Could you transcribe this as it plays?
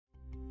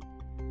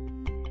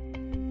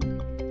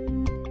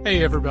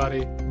Hey,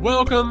 everybody.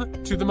 Welcome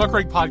to the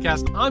Muckrake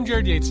Podcast. I'm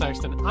Jared Yates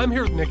Sexton. I'm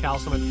here with Nick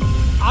Hauselman.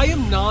 I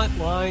am not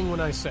lying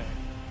when I say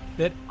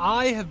that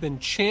I have been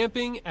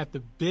champing at the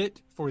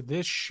bit for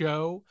this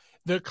show,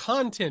 the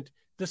content,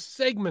 the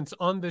segments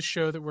on this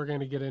show that we're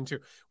going to get into.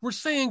 We're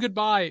saying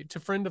goodbye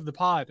to friend of the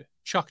pod,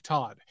 Chuck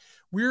Todd.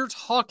 We're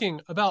talking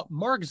about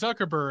Mark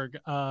Zuckerberg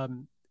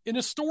in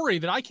a story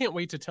that I can't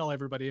wait to tell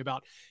everybody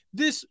about.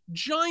 This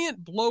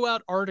giant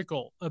blowout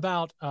article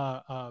about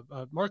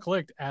Mark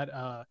Licht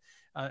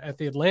at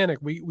the Atlantic.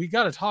 We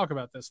got to talk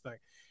about this thing.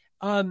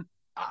 I'm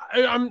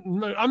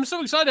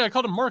so excited. I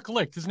called him Mark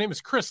Licht. His name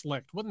is Chris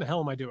Licht. What in the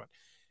hell am I doing?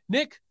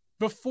 Nick,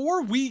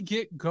 before we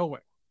get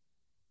going,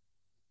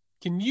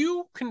 can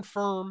you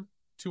confirm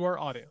to our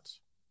audience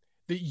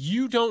that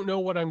you don't know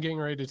what I'm getting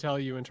ready to tell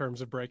you in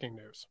terms of breaking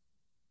news?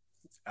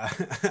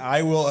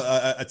 I will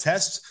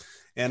attest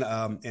and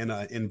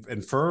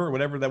infer,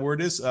 whatever that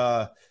word is.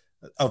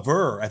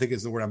 Aver, I think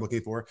is the word I'm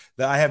looking for,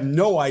 that I have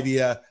no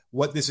idea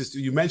what this is.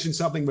 You mentioned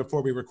something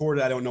before we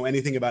recorded. I don't know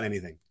anything about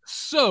anything.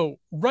 So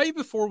right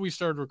before we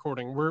started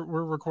recording, we're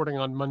recording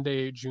on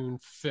Monday, June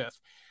 5th.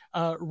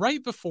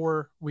 Right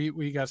before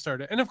we got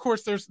started. And of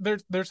course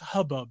there's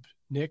hubbub,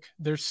 Nick.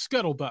 There's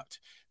scuttlebutt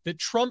that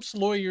Trump's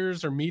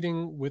lawyers are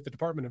meeting with the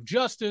Department of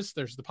Justice.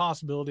 There's the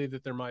possibility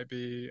that there might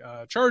be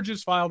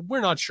charges filed.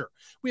 We're not sure.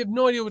 We have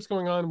no idea what's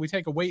going on. We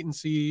take a wait and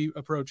see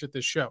approach at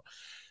this show.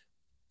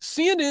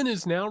 CNN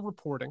is now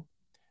reporting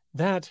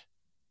that,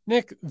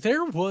 Nick,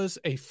 there was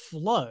a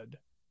flood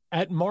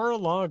at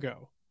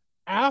Mar-a-Lago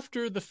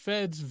after the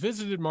feds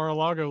visited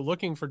Mar-a-Lago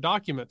looking for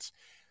documents.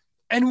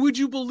 And would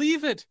you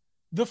believe it?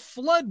 The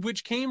flood,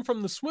 which came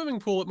from the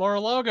swimming pool at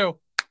Mar-a-Lago,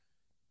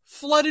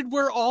 flooded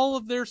where all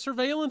of their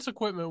surveillance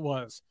equipment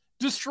was,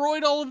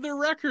 destroyed all of their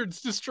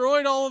records,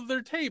 destroyed all of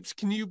their tapes.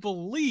 Can you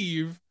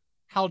believe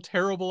how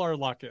terrible our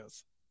luck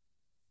is?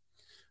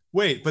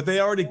 Wait, but they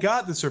already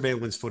got the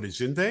surveillance footage,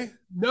 didn't they?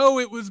 No,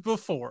 it was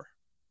before.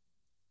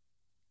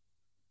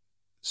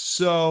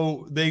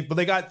 So they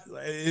got,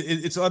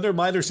 it's under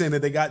my understanding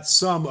that they got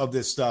some of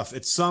this stuff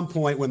at some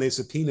point when they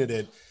subpoenaed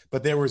it,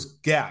 but there was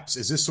gaps.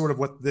 Is this sort of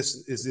what this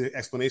is the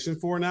explanation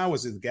for now?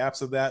 Was it the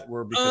gaps of that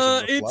were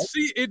because of the flood?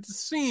 It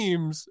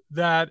seems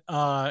that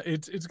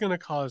it's going to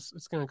cause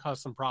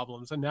some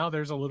problems, and now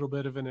there's a little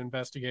bit of an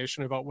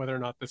investigation about whether or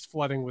not this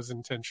flooding was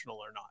intentional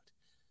or not.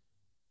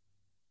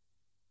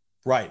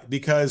 Right,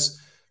 because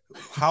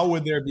how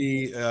would there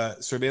be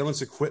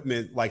surveillance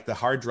equipment like the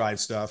hard drive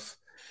stuff,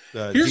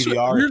 the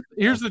DVR?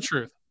 Here's the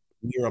truth.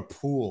 Near a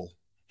pool.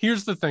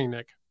 Here's the thing,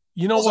 Nick.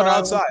 You know what?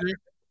 Outside.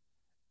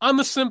 I'm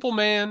a simple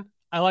man.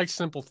 I like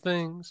simple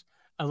things.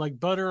 I like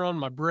butter on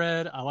my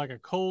bread. I like a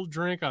cold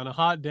drink on a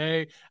hot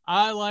day.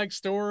 I like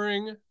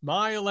storing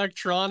my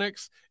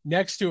electronics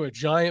next to a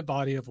giant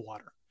body of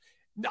water.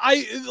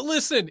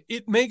 Listen,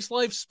 it makes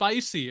life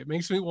spicy. It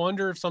makes me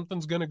wonder if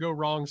something's going to go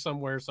wrong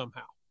somewhere,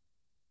 somehow.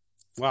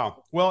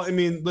 Wow. Well, I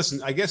mean,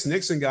 listen, I guess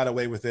Nixon got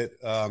away with it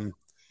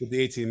with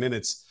the 18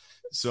 minutes.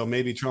 So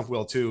maybe Trump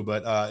will too,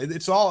 but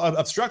it's all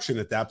obstruction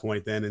at that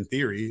point then in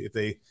theory,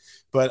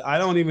 but I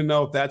don't even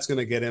know if that's going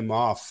to get him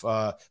off.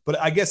 But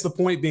I guess the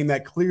point being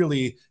that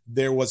clearly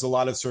there was a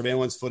lot of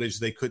surveillance footage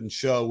they couldn't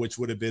show, which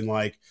would have been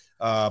like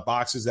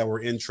boxes that were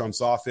in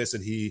Trump's office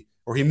and he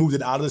moved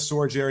it out of the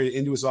storage area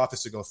into his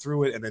office to go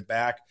through it and then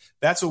back.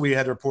 That's what we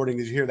had reporting.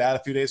 Did you hear that a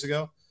few days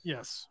ago?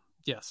 Yes.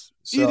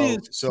 So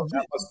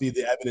that must be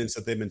the evidence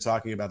that they've been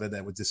talking about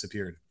that was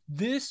disappeared.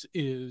 This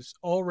is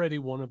already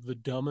one of the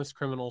dumbest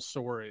criminal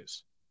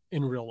stories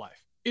in real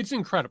life. It's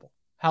incredible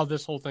how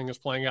this whole thing is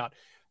playing out.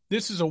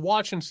 This is a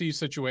watch and see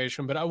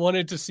situation, but I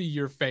wanted to see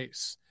your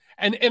face.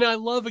 And I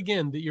love,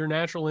 again, that your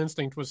natural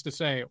instinct was to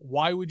say,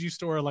 why would you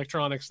store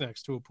electronics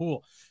next to a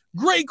pool?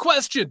 Great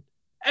question.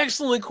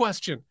 Excellent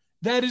question.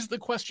 That is the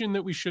question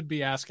that we should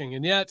be asking.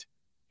 And yet,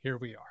 here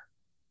we are.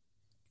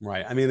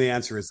 Right. I mean, the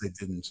answer is they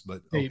didn't,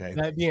 but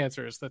okay. The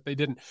answer is that they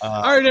didn't.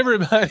 All right,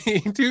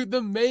 everybody, to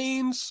the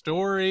main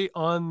story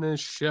on this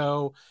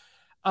show.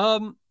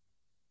 I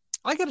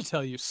got to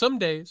tell you, some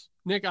days,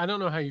 Nick, I don't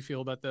know how you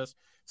feel about this.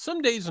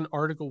 Some days an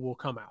article will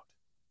come out.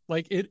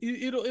 Like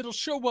it'll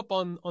show up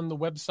on the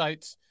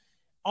websites.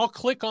 I'll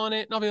click on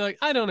it and I'll be like,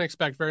 I don't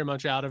expect very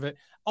much out of it.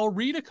 I'll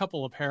read a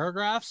couple of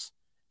paragraphs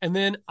and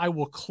then I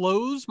will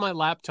close my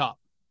laptop.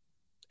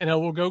 And I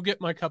will go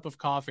get my cup of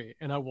coffee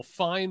and I will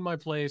find my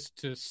place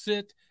to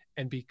sit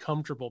and be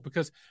comfortable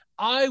because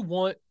I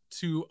want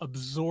to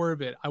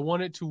absorb it. I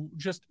want it to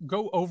just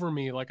go over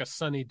me like a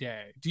sunny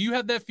day. Do you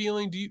have that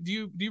feeling? Do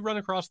you run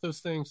across those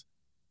things?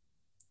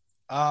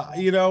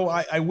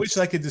 I wish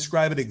I could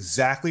describe it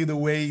exactly the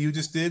way you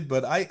just did,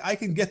 but I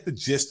can get the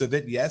gist of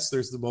it. Yes,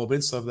 there's the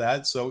moments of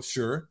that. So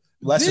sure.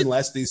 Less and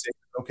less these days.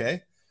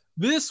 Okay.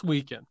 This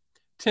weekend,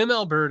 Tim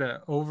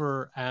Alberta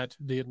over at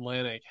The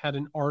Atlantic had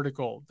an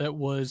article that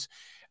was,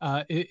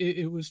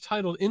 it was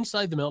titled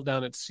Inside the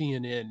Meltdown at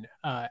CNN.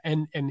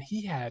 And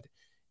he had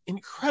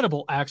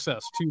incredible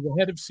access to the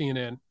head of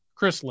CNN,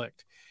 Chris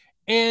Licht.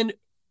 And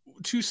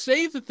to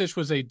say that this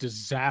was a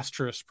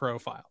disastrous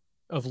profile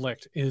of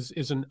Licht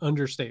is an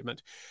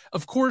understatement.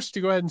 Of course,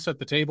 to go ahead and set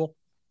the table,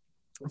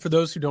 for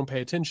those who don't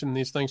pay attention to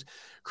these things,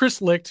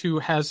 Chris Licht, who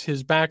has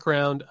his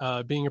background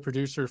being a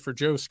producer for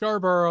Joe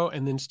Scarborough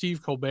and then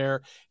Steve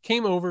Colbert,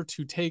 came over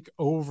to take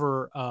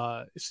over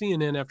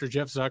CNN after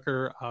Jeff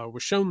Zucker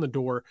was shown the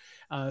door.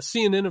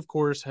 CNN, of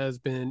course, has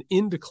been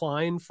in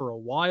decline for a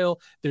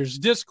while. There's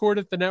discord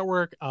at the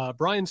network.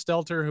 Brian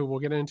Stelter, who we'll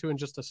get into in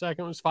just a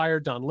second, was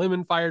fired. Don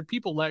Lemon fired.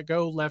 People let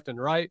go left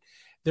and right.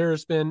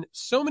 There's been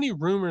so many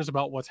rumors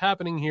about what's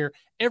happening here.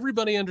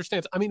 Everybody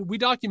understands. I mean, we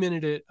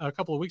documented it a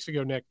couple of weeks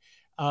ago, Nick.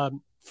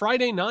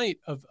 Friday night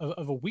of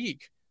a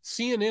week,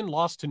 CNN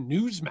lost to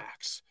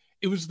Newsmax.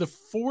 It was the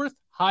fourth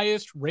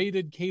highest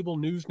rated cable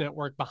news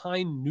network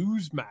behind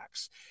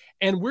Newsmax.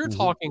 And we're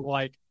talking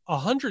like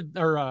 100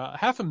 or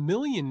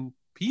 500,000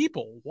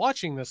 people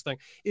watching this thing.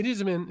 It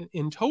has been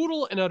in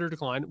total and utter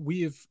decline.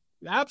 We have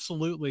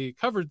absolutely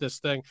covered this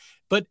thing.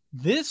 But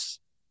this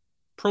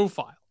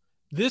profile,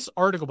 this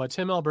article by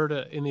Tim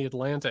Alberta in The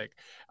Atlantic,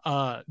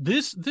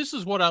 this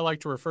is what I like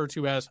to refer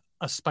to as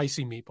a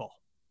spicy meatball.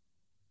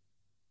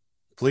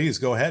 Please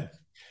go ahead.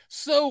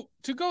 So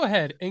to go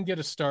ahead and get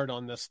a start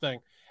on this thing,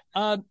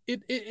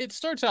 it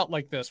starts out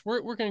like this.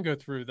 We're going to go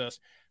through this.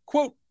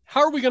 Quote,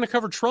 how are we going to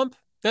cover Trump?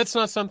 That's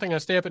not something I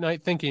stay up at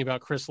night thinking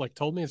about, Chris Licht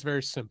told me. It's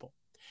very simple.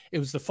 It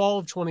was the fall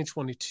of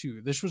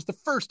 2022. This was the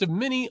first of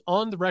many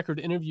on-the-record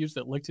interviews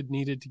that Licht had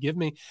needed to give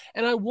me,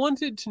 and I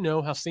wanted to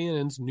know how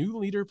CNN's new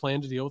leader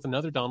planned to deal with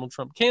another Donald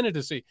Trump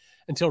candidacy.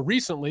 Until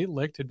recently,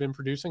 Licht had been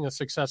producing a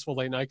successful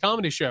late-night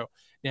comedy show.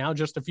 Now,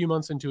 just a few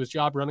months into his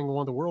job running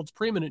one of the world's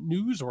preeminent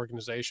news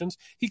organizations,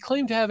 he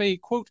claimed to have a,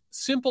 quote,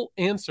 simple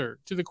answer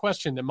to the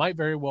question that might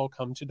very well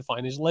come to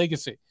define his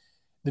legacy.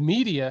 The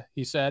media,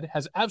 he said,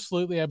 has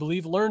absolutely, I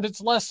believe, learned its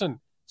lesson.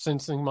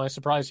 Sensing my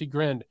surprise, he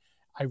grinned.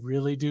 I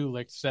really do,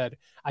 Licht said.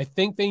 I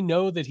think they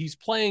know that he's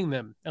playing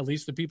them, at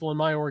least the people in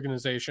my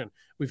organization.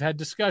 We've had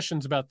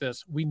discussions about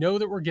this. We know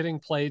that we're getting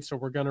played, so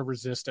we're going to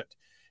resist it.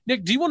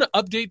 Nick, do you want to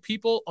update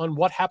people on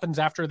what happens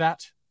after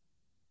that?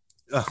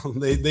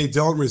 They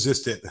don't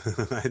resist it,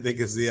 I think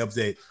is the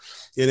update.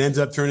 It ends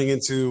up turning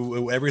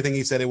into everything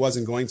he said it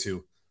wasn't going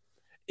to.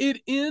 It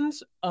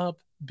ends up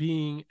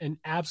being an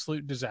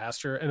absolute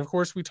disaster. And of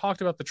course, we talked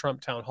about the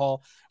Trump town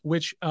hall,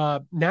 which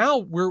now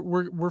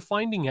we're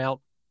finding out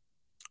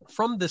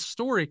from this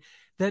story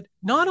that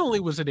not only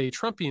was it a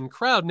Trumpian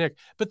crowd, Nick,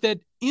 but that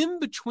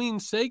in between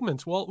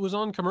segments, while it was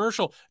on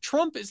commercial,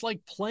 Trump is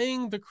like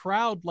playing the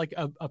crowd like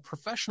a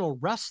professional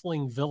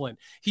wrestling villain.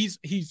 He's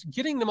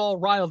getting them all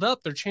riled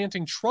up. They're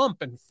chanting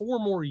Trump and 4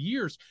 more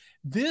years.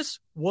 This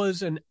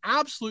was an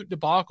absolute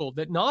debacle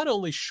that not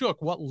only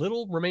shook what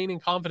little remaining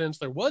confidence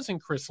there was in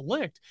Chris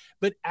Licht,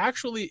 but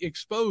actually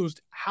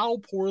exposed how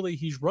poorly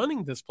he's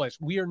running this place.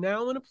 We are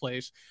now in a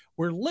place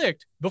where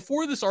Licht,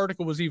 before this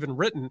article was even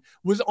written,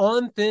 was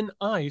on thin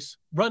ice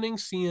running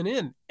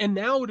CNN. And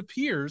now it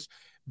appears,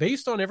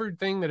 based on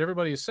everything that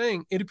everybody is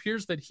saying, it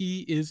appears that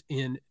he is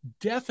in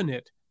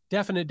definite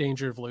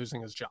danger of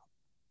losing his job.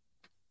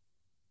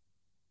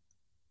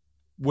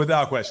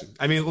 Without question.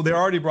 I mean, they're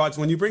already brought,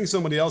 when you bring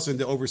somebody else in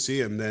to oversee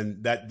him,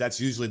 then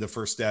that's usually the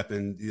first step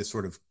in just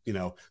sort of,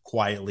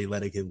 quietly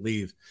letting him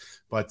leave.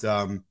 But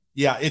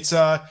yeah, it's,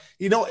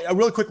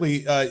 really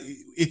quickly,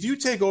 if you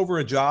take over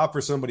a job for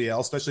somebody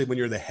else, especially when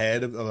you're the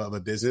head of a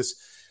business,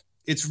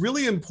 it's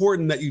really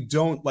important that you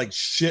don't like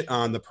shit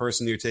on the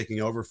person you're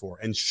taking over for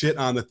and shit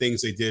on the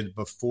things they did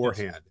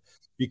beforehand.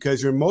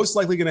 Because you're most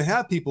likely going to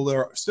have people that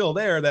are still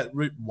there that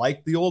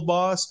like the old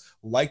boss,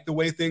 like the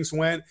way things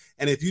went.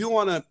 And if you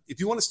want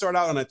to start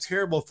out on a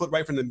terrible foot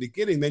right from the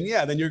beginning, then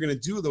you're going to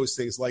do those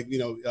things like,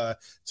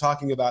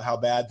 talking about how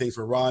bad things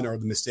were run or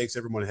the mistakes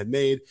everyone had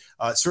made.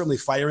 Certainly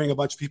firing a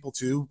bunch of people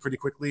too pretty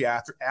quickly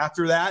after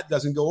that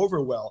doesn't go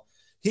over well.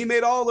 He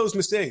made all those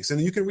mistakes,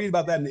 and you can read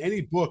about that in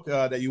any book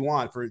that you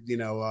want for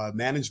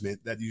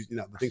management, that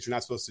the things you're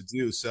not supposed to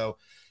do. So,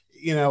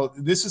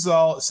 this is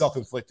all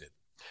self-inflicted.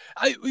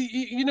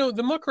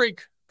 The Muckrake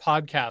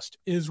podcast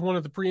is one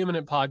of the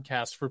preeminent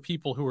podcasts for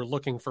people who are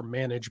looking for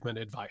management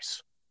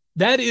advice.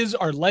 That is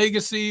our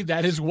legacy.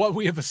 That is what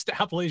we have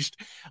established.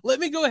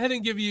 Let me go ahead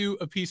and give you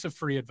a piece of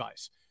free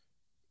advice.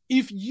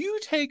 If you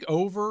take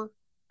over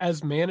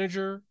as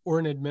manager or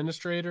an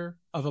administrator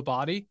of a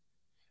body,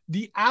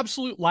 the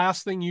absolute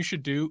last thing you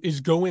should do is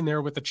go in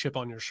there with a chip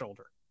on your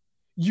shoulder.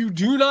 You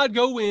do not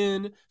go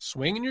in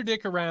swinging your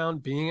dick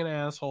around, being an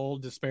asshole,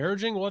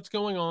 disparaging what's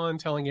going on,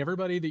 telling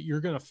everybody that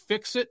you're going to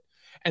fix it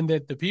and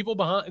that the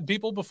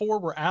people before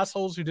were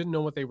assholes who didn't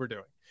know what they were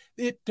doing.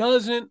 It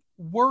doesn't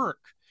work.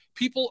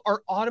 People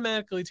are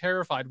automatically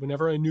terrified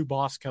whenever a new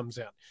boss comes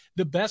in.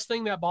 The best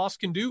thing that boss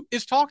can do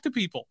is talk to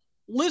people,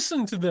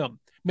 listen to them,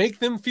 make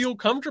them feel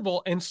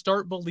comfortable, and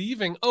start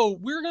believing,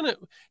 we're going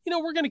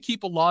to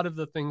keep a lot of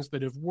the things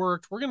that have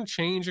worked. We're going to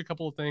change a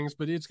couple of things,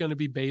 but it's going to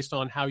be based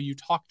on how you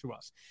talk to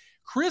us.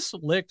 Chris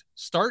Licht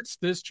starts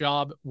this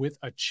job with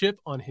a chip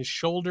on his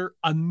shoulder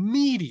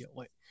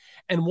immediately.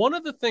 And one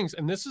of the things,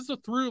 and this is the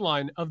through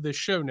line of this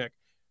show, Nick,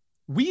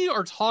 we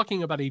are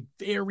talking about a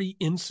very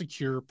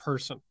insecure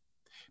person.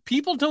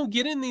 People don't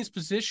get in these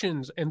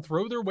positions and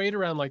throw their weight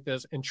around like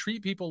this and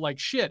treat people like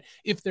shit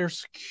if they're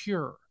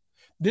secure.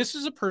 This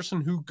is a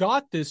person who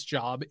got this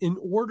job in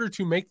order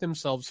to make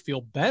themselves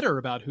feel better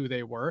about who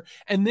they were,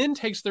 and then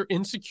takes their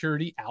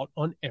insecurity out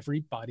on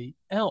everybody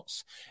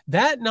else.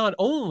 That not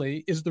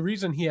only is the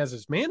reason he has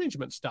his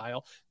management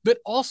style, but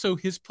also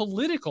his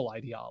political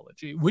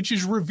ideology, which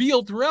is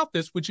revealed throughout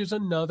this, which is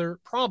another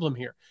problem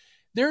here.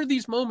 There are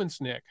these moments,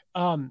 Nick,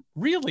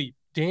 really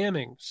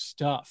damning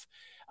stuff.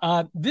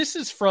 This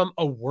is from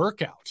a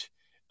workout.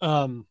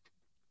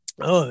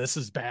 This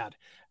is bad.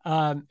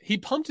 He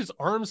pumped his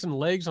arms and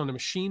legs on a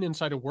machine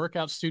inside a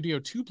workout studio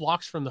 2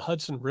 blocks from the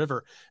Hudson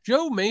River.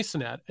 Joe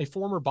Masonette, a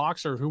former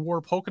boxer who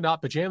wore polka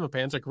dot pajama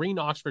pants, a green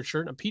Oxford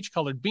shirt, and a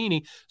peach-colored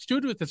beanie,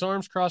 stood with his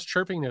arms crossed,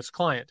 chirping to his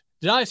client.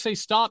 Did I say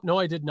stop? No,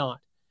 I did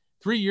not.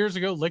 3 years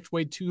ago, Licht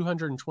weighed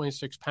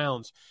 226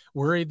 pounds.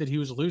 Worried that he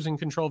was losing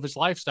control of his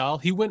lifestyle,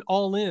 he went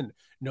all in.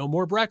 No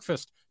more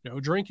breakfast.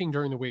 No drinking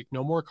during the week.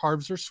 No more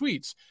carbs or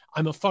sweets.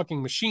 I'm a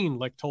fucking machine,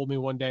 Licht told me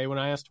one day when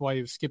I asked why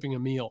he was skipping a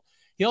meal.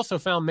 He also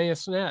found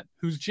Masonette,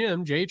 whose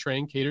gym,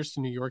 J-Train, caters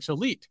to New York's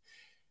elite.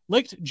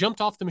 Licht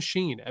jumped off the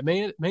machine. At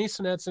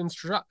Masonette's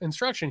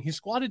instruction, he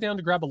squatted down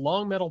to grab a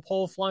long metal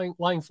pole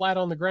lying flat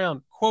on the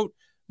ground. Quote,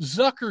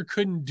 Zucker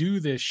couldn't do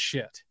this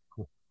shit.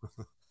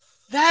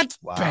 That's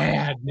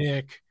bad,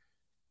 Nick.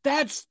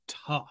 That's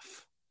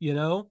tough, you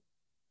know?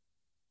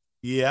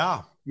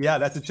 Yeah,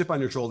 that's a chip on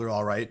your shoulder,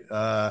 all right.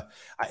 By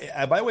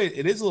the way,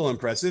 it is a little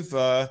impressive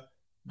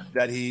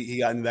that he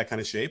got into that kind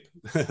of shape.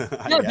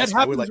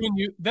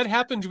 That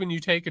happens when you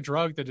take a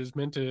drug that is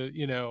meant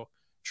to,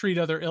 treat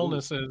other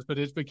illnesses, but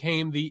it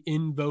became the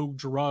in vogue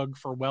drug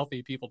for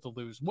wealthy people to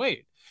lose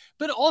weight.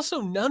 But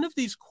also, none of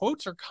these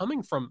quotes are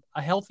coming from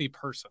a healthy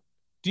person.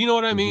 Do you know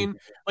what I mean?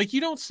 Like,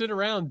 you don't sit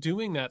around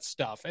doing that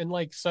stuff and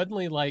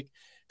suddenly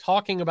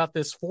talking about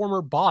this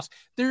former boss.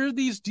 There are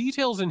these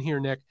details in here,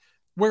 Nick,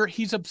 where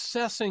he's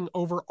obsessing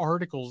over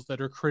articles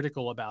that are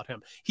critical about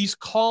him. He's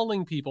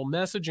calling people,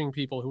 messaging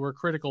people who are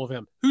critical of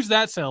him. Who's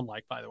that sound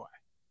like, by the way?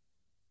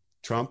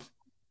 Trump?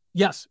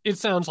 Yes, it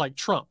sounds like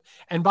Trump.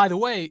 And by the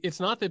way, it's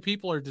not that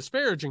people are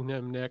disparaging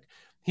him, Nick.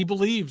 He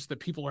believes that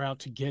people are out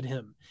to get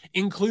him,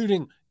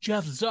 including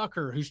Jeff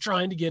Zucker, who's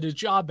trying to get his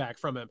job back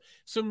from him.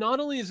 So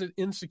not only is it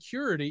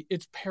insecurity,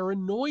 it's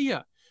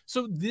paranoia.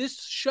 So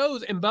this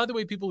shows, and by the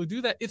way, people who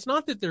do that, it's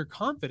not that they're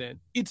confident.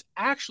 It's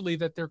actually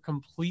that they're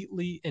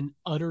completely and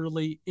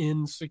utterly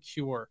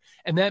insecure.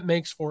 And that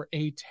makes for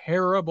a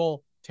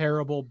terrible,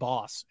 terrible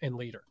boss and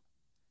leader.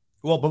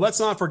 Well, but let's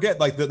not forget,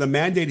 the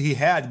mandate he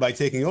had by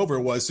taking over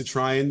was to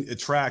try and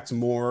attract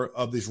more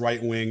of these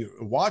right-wing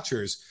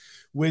watchers,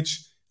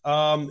 which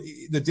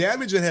the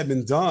damage that had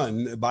been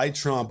done by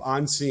Trump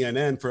on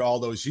CNN for all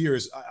those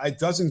years, it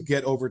doesn't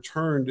get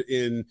overturned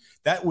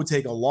that would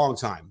take a long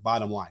time,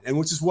 bottom line. And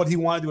which is what he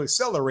wanted to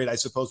accelerate, I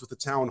suppose, with the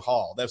town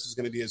hall. This was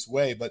going to be his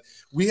way. But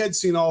we had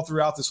seen all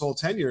throughout this whole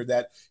tenure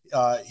that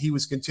he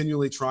was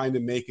continually trying to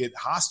make it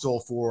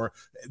hostile for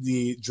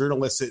the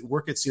journalists that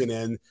work at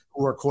CNN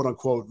who are quote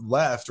unquote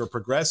left or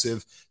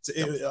progressive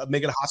to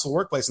make it a hostile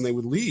workplace, and they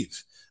would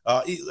leave.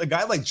 A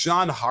guy like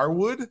John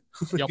Harwood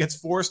gets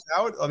forced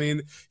out. I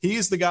mean,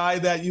 he's the guy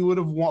that you would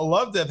have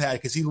loved to have had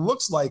because he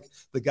looks like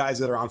the guys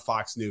that are on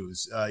Fox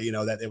News,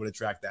 that they would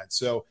attract that.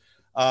 So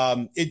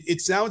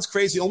it sounds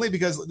crazy only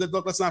because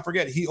let's not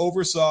forget, he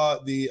oversaw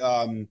the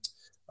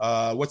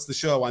what's the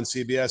show on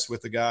CBS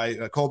with the guy,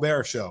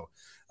 Colbert Show,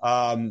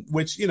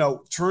 which,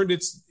 turned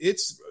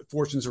its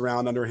fortunes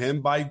around under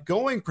him by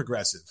going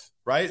progressive,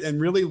 right?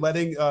 And really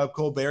letting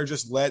Colbert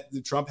just let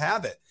Trump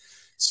have it.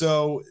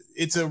 So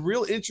it's a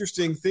real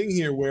interesting thing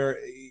here where,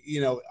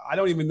 I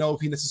don't even know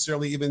if he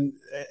necessarily even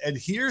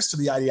adheres to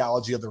the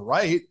ideology of the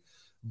right,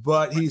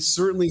 but he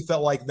certainly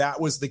felt like that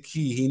was the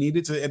key. He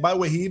needed to, and by the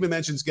way, he even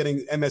mentions getting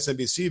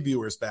MSNBC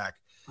viewers back.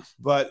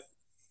 But,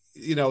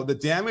 the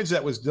damage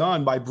that was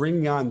done by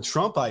bringing on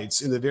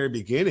Trumpites in the very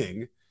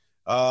beginning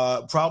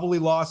probably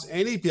lost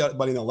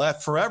anybody on the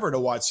left forever to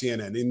watch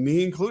CNN, and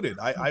me included.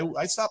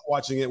 I stopped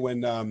watching it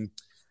when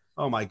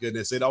oh my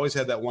goodness, they'd always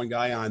had that one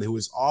guy on who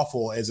was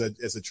awful as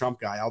a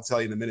Trump guy. I'll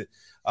tell you in a minute.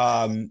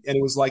 And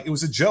it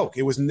was a joke.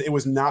 It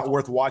was not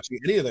worth watching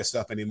any of this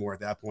stuff anymore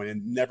at that point,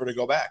 and never to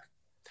go back.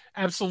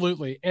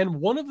 Absolutely.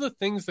 And one of the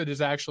things that is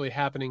actually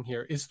happening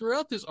here is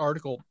throughout this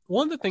article,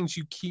 one of the things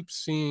you keep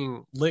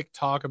seeing Licht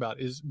talk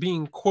about is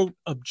being, quote,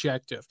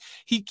 objective.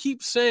 He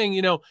keeps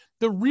saying,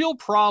 the real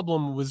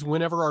problem was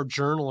whenever our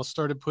journalists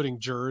started putting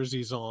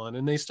jerseys on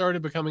and they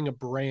started becoming a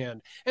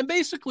brand. And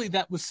basically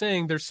that was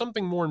saying there's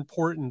something more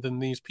important than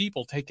these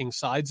people taking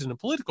sides in a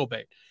political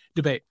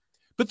debate.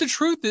 But the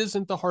truth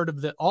isn't the heart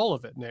of all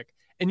of it, Nick.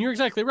 And you're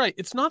exactly right.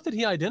 It's not that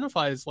he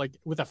identifies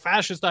with a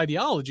fascist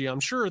ideology. I'm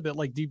sure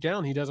that deep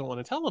down he doesn't want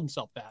to tell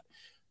himself that.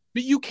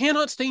 But you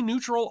cannot stay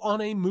neutral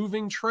on a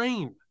moving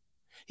train.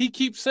 He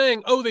keeps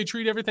saying, they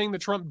treat everything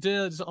that Trump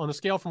does on a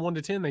scale from 1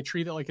 to 10. They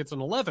treat it like it's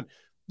an 11.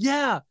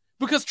 Yeah,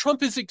 because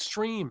Trump is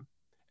extreme.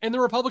 And the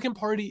Republican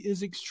Party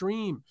is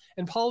extreme.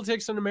 And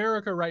politics in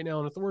America right now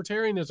and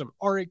authoritarianism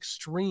are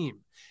extreme.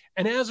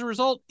 And as a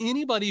result,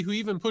 anybody who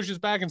even pushes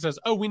back and says,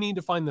 we need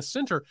to find the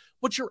center,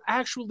 what you're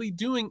actually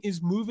doing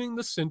is moving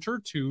the center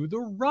to the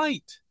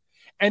right.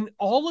 And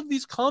all of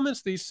these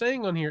comments that he's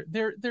saying on here,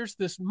 there's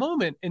this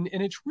moment, and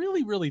it's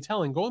really, really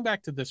telling. Going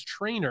back to this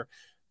trainer,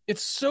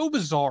 it's so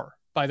bizarre,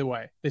 by the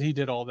way, that he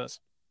did all this.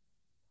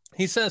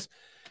 He says,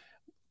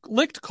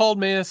 Licht called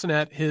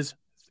Maisonet his,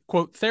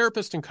 quote,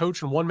 therapist and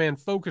coach and one-man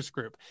focus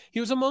group.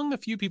 He was among the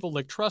few people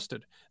Licht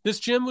trusted. This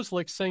gym was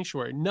Licht's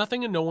sanctuary.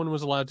 Nothing and no one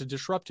was allowed to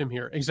disrupt him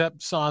here, except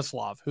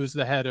Zaslav, who's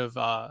the head of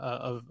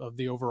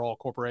the overall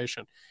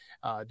corporation,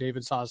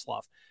 David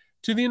Zaslav.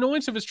 To the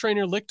annoyance of his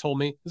trainer, Licht told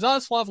me,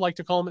 Zaslav liked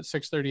to call him at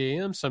 6:30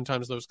 a.m.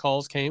 Sometimes those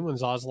calls came when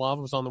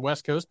Zaslav was on the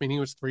West Coast, meaning it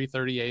was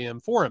 3:30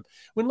 a.m. for him.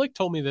 When Licht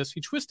told me this, he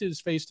twisted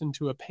his face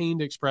into a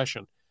pained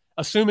expression.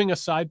 Assuming a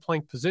side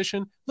plank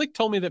position, Licht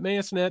told me that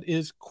Maisonet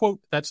is,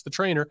 quote, that's the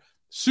trainer,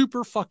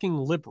 super fucking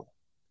liberal,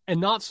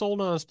 and not sold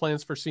on his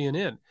plans for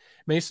CNN.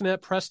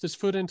 Maisonet pressed his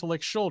foot into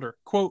Licht's shoulder.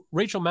 Quote,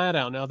 Rachel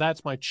Maddow, now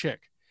that's my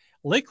chick.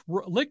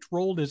 Licht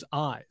rolled his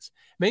eyes.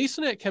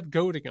 Maisonet kept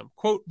goading him.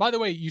 Quote, by the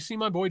way, you see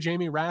my boy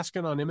Jamie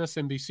Raskin on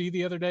MSNBC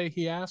the other day,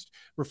 he asked,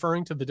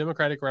 referring to the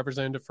Democratic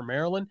representative from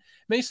Maryland.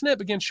 Maisonet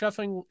began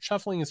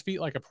shuffling his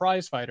feet like a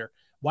prize fighter,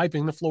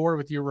 wiping the floor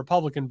with your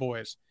Republican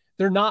boys.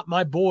 They're not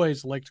my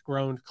boys, Licht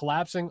groaned,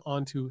 collapsing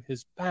onto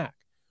his back.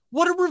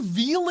 What a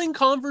revealing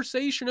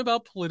conversation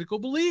about political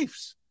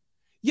beliefs.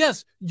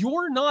 Yes,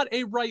 you're not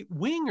a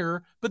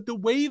right-winger, but the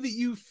way that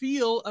you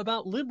feel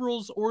about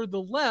liberals or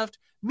the left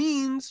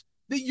means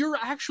that you're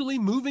actually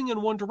moving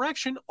in one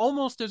direction,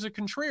 almost as a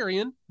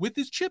contrarian with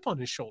his chip on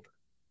his shoulder.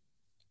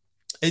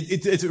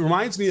 It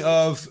reminds me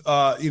of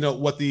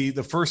what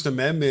the First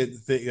Amendment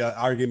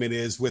argument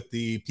is with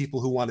the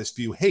people who want to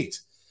spew hate,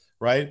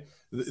 right?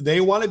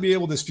 They want to be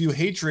able to spew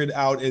hatred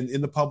out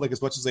in the public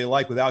as much as they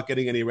like without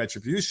getting any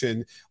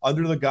retribution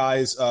under the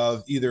guise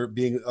of either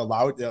being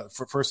allowed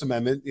for First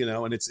Amendment,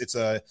 and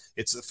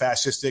it's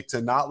fascistic to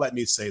not let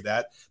me say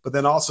that. But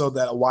then also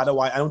that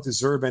I don't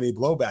deserve any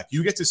blowback.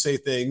 You get to say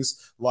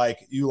things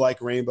like you like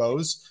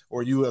rainbows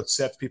or you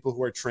accept people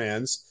who are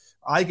trans.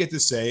 I get to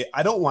say,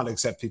 I don't want to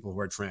accept people who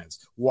are trans.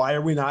 Why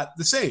are we not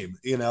the same?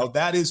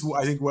 That is,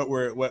 I think,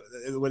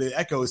 what it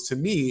echoes to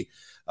me.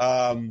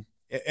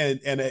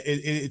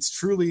 It's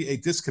truly a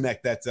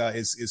disconnect that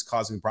is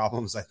causing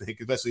problems, I think,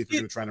 especially if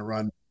you're trying to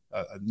run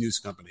a news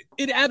company.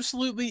 It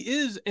absolutely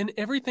is, and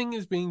everything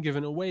is being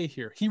given away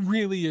here. He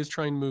really is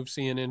trying to move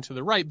CNN to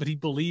the right, but he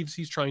believes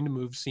he's trying to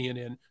move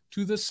CNN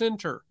to the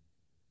center.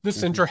 The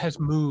center has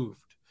moved.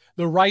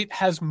 The right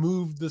has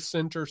moved the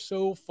center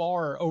so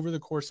far over the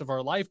course of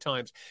our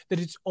lifetimes that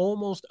it's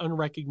almost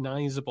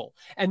unrecognizable.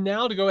 And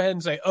now to go ahead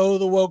and say, oh,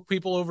 the woke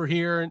people over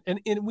here. And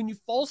when you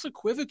false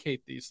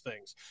equivocate these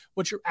things,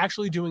 what you're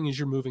actually doing is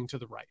you're moving to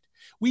the right.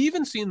 We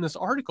even see in this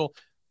article,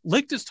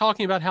 Licht is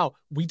talking about how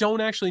we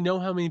don't actually know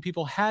how many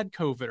people had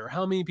COVID or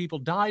how many people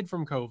died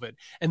from COVID,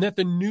 and that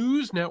the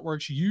news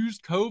networks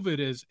used COVID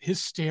as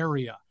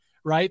hysteria.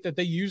 Right, that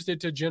they used it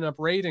to gin up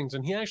ratings.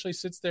 And he actually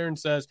sits there and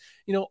says,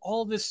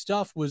 all this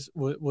stuff was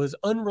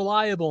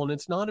unreliable and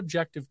it's not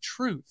objective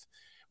truth.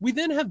 We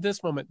then have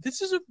this moment.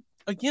 This is,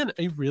 again,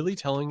 a really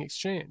telling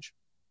exchange.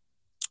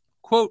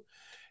 Quote,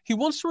 he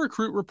wants to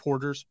recruit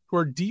reporters who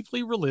are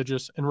deeply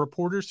religious and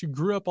reporters who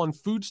grew up on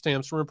food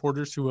stamps and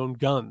reporters who own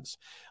guns.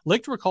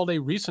 Licht recalled a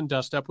recent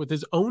dust-up with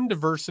his own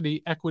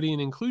diversity, equity,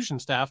 and inclusion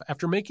staff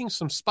after making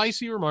some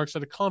spicy remarks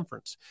at a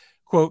conference.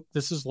 Quote,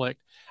 this is Licht.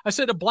 I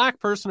said a black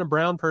person, a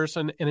brown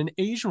person, and an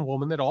Asian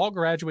woman that all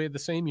graduated the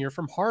same year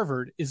from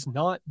Harvard is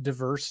not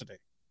diversity.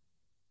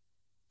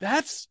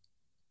 That's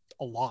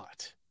a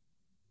lot.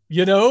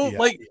 Yeah.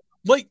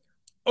 Like,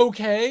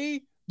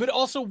 okay, but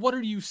also what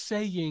are you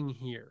saying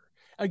here?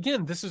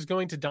 Again, this is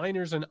going to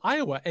diners in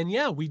Iowa. And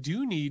yeah, we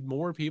do need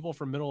more people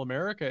from middle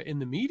America in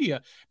the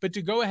media, but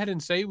to go ahead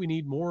and say we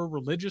need more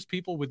religious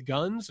people with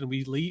guns and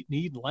we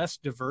need less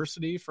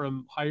diversity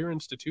from higher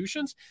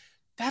institutions,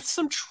 that's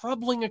some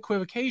troubling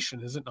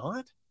equivocation, is it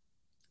not?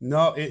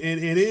 No, it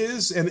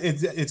is. And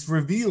it's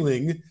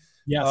revealing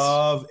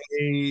of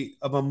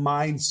a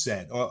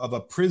mindset, of a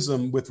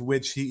prism with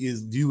which he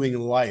is viewing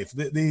life.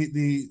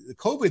 The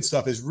COVID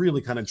stuff is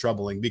really kind of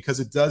troubling because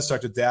it does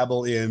start to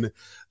dabble in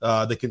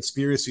the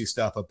conspiracy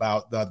stuff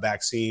about the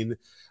vaccine.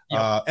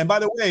 And by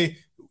the way,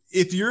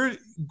 if your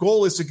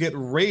goal is to get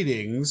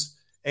ratings,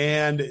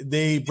 and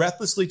they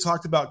breathlessly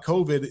talked about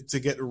COVID to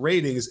get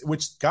ratings,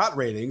 which got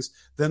ratings,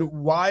 then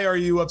why are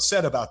you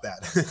upset about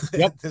that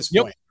at this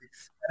point?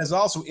 That is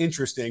also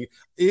interesting.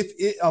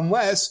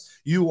 Unless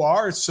you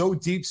are so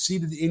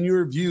deep-seated in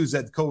your views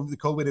that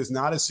COVID is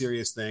not a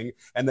serious thing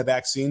and the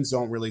vaccines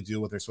don't really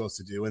do what they're supposed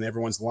to do and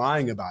everyone's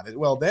lying about it,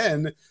 well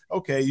then,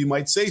 okay, you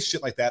might say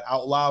shit like that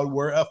out loud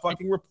where a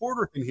fucking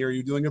reporter can hear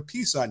you doing a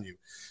piece on you.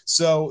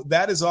 So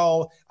that is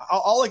all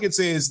I can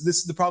say is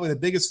this is probably the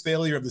biggest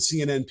failure of the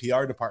CNN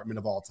PR department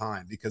of all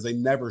time, because they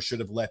never should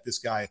have let this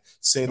guy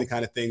say the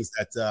kind of things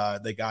that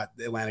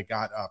the Atlantic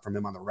got from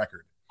him on the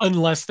record.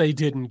 Unless they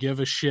didn't give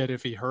a shit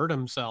if he hurt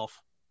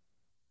himself.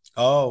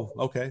 Oh,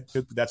 okay.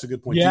 That's a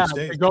good point. Yeah,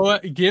 go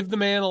give the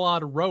man a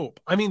lot of rope.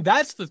 I mean,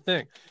 that's the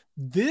thing.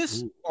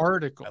 This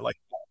article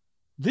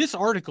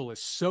is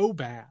so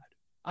bad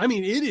I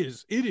mean, it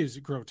is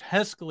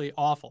grotesquely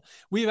awful.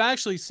 We've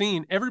actually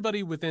seen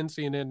everybody within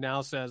CNN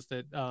now says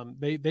that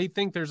they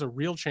think there's a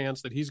real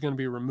chance that he's going to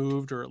be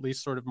removed or at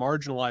least sort of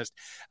marginalized.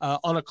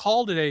 On a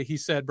call today, he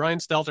said Brian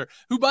Stelter,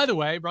 who, by the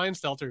way,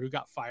 who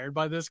got fired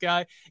by this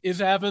guy, is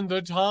having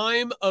the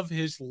time of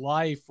his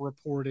life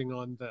reporting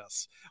on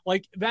this.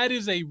 Like, that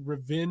is a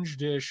revenge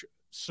dish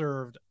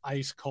served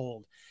ice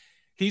cold.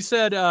 He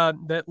said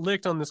that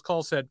Licht on this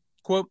call said,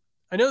 quote,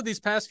 "I know these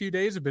past few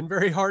days have been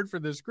very hard for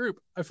this group.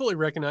 I fully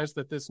recognize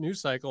that this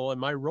news cycle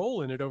and my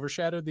role in it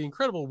overshadowed the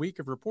incredible week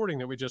of reporting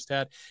that we just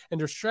had and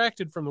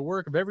distracted from the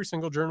work of every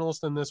single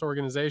journalist in this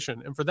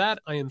organization. And for that,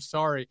 I am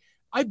sorry."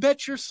 I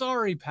bet you're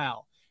sorry,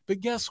 pal.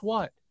 But guess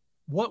what?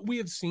 What we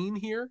have seen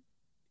here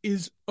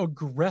is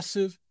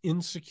aggressive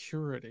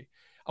insecurity.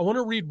 I want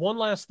to read one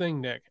last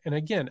thing, Nick. And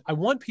again, I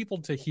want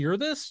people to hear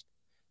this.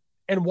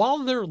 And while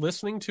they're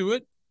listening to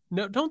it,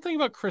 no, don't think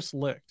about Chris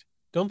Licht.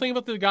 Don't think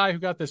about the guy who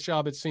got this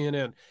job at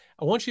CNN.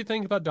 I want you to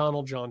think about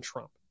Donald John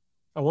Trump.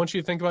 I want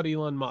you to think about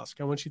Elon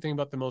Musk. I want you to think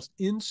about the most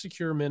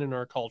insecure men in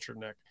our culture,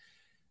 Nick.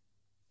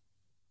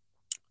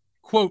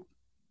 Quote,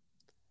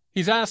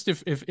 he's asked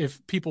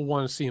if people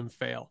want to see him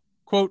fail.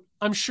 Quote,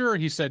 "I'm sure,"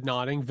 he said,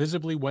 nodding,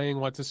 visibly weighing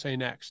what to say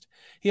next.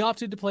 He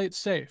opted to play it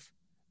safe.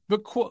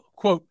 But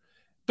quote,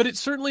 "But it's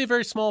certainly a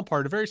very small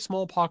part, a very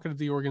small pocket of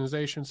the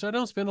organization, so I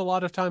don't spend a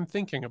lot of time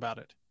thinking about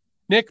it."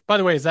 Nick, by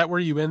the way, is that where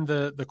you end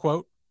the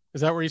quote?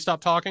 Is that where you stop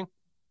talking?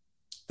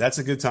 That's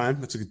a good time.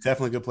 That's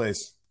definitely a good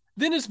place.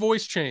 Then his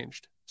voice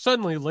changed.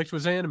 Suddenly, Licht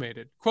was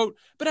animated. Quote,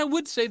 "But I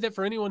would say that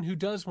for anyone who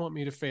does want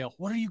me to fail,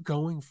 what are you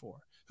going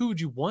for? Who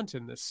would you want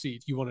in this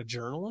seat? You want a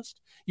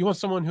journalist? You want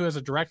someone who has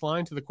a direct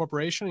line to the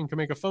corporation and can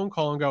make a phone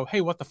call and go, hey,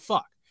 what the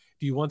fuck?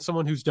 Do you want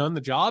someone who's done the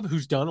job,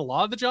 who's done a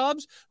lot of the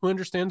jobs, who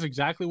understands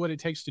exactly what it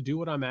takes to do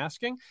what I'm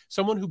asking?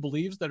 Someone who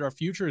believes that our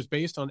future is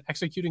based on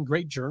executing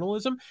great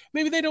journalism?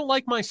 Maybe they don't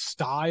like my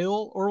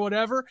style or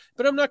whatever,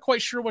 but I'm not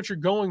quite sure what you're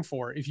going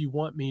for if you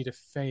want me to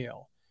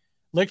fail."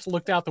 Licht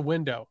looked out the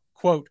window.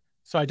 Quote,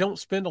 "So I don't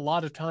spend a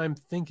lot of time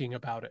thinking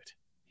about it,"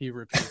 he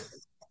repeated.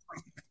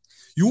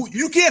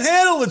 You can't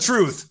handle the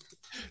truth.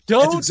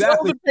 Don't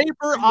tell the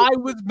paper I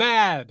was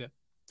mad.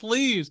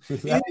 Please.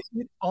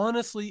 It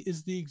honestly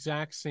is the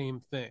exact same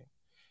thing.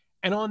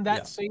 And on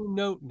that same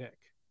note, Nick,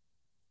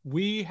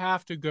 we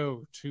have to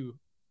go to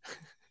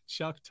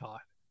Chuck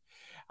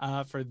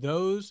Todd. For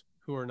those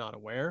who are not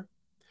aware,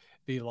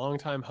 the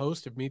longtime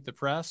host of Meet the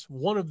Press,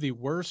 one of the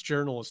worst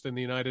journalists in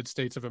the United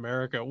States of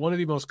America, one of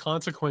the most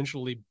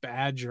consequentially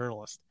bad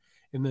journalists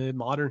in the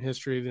modern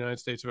history of the United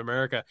States of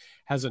America,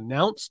 has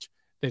announced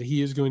that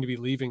he is going to be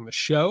leaving the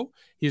show.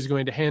 He is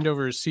going to hand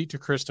over his seat to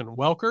Kristen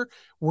Welker.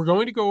 We're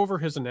going to go over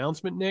his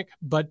announcement, Nick,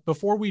 but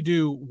before we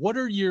do, what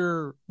are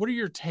your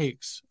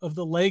takes of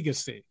the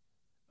legacy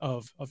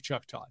of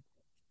Chuck Todd?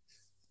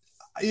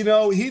 You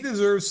know, he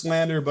deserves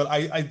slander, but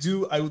I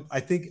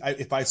think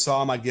if I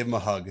saw him, I'd give him a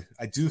hug.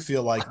 I do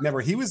feel like, remember,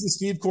 he was the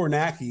Steve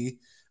Kornacki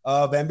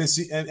of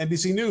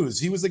NBC News.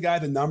 He was the guy,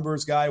 the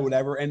numbers guy,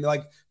 whatever. And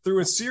like through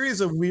a series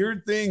of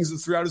weird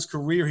things throughout his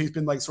career, he's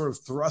been like sort of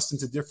thrust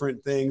into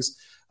different things.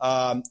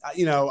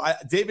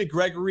 David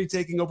Gregory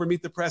taking over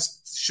Meet the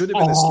Press should have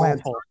been a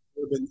slant.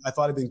 I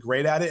thought he'd been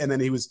great at it. And then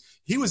he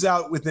was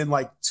out within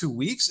like 2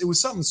 weeks. It was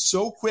something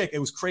so quick. It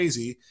was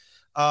crazy.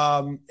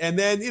 And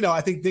then,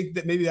 I think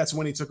that maybe that's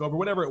when he took over,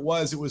 whatever it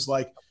was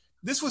like,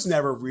 this was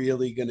never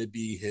really going to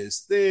be his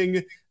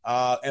thing.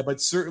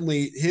 But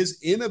certainly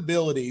his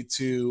inability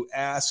to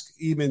ask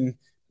even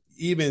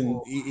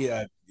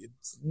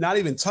not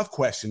even tough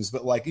questions,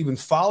 but like even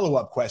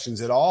follow-up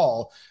questions at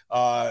all,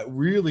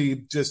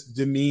 really just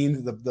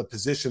demeaned the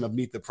position of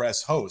Meet the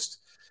Press host.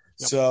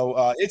 Yep.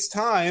 So it's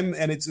time,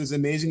 and it was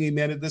amazing he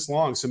made it this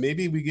long. So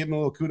maybe we give him a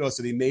little kudos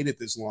that he made it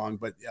this long,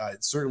 but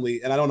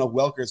certainly, and I don't know if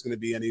Welker is going to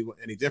be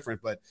any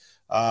different, but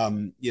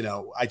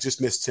I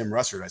just missed Tim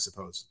Russert, I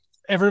suppose.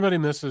 Everybody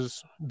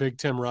misses big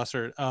Tim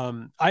Russert.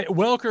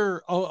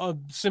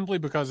 Welker, simply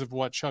because of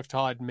what Chuck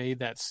Todd made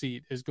that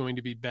seat, is going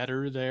to be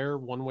better there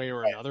one way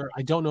or another.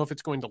 I don't know if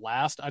it's going to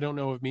last. I don't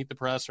know if Meet the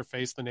Press or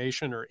Face the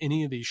Nation or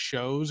any of these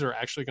shows are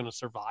actually going to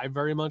survive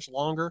very much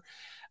longer.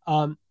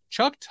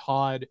 Chuck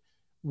Todd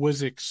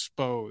was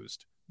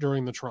exposed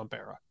during the Trump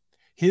era.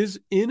 His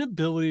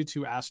inability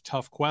to ask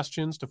tough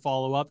questions, to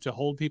follow up, to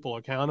hold people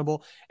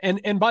accountable.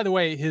 And by the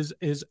way, his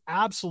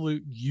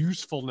absolute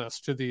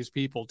usefulness to these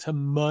people to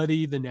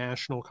muddy the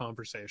national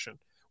conversation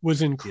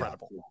was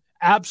incredible. Yeah.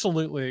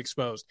 Absolutely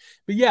exposed.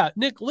 But yeah,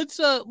 Nick, let's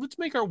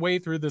make our way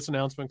through this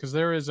announcement because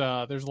there's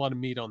a lot of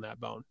meat on that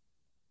bone.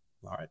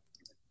 All right.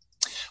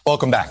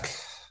 Welcome back.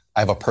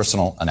 I have a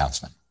personal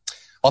announcement.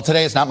 While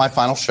today is not my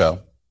final show,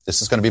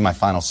 this is going to be my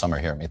final summer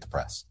here at Meet the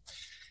Press.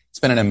 It's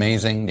been an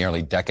amazing,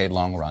 nearly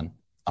decade-long run.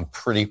 I'm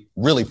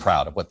really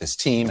proud of what this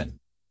team and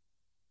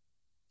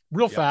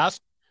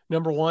fast.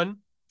 Number one,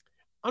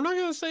 I'm not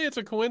going to say it's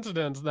a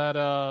coincidence that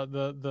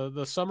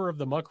the summer of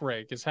the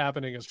muckrake is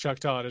happening as Chuck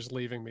Todd is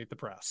leaving Meet the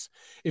Press.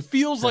 It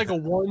feels like a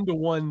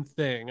one-to-one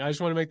thing. I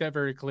just want to make that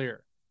very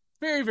clear.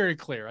 Very, very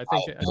clear. I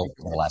think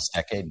the last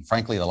decade, and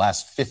frankly, the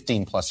last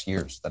 15 plus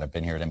years that I've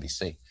been here at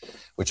NBC,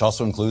 which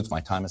also includes my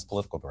time as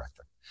political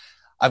director.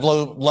 I've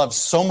loved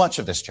so much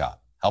of this job,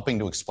 helping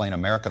to explain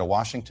America to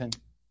Washington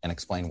and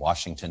explain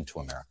Washington to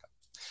America.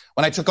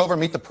 When I took over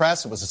Meet the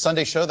Press, it was a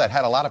Sunday show that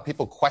had a lot of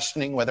people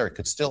questioning whether it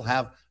could still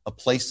have a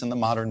place in the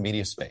modern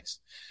media space.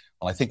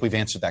 Well, I think we've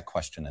answered that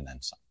question and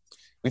then some.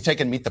 We've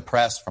taken Meet the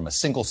Press from a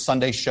single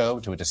Sunday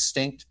show to a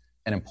distinct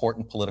and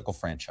important political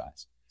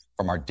franchise.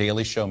 From our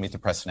daily show, Meet the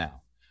Press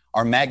Now,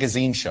 our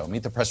magazine show,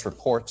 Meet the Press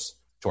Reports,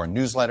 to our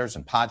newsletters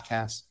and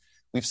podcasts,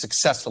 we've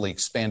successfully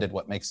expanded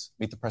what makes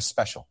Meet the Press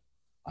special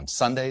on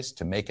Sundays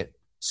to make it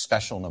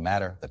special no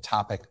matter the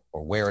topic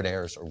or where it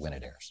airs or when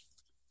it airs.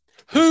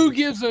 Who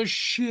gives a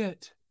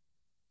shit?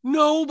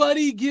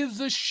 Nobody gives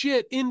a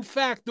shit. In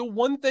fact, the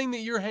one thing that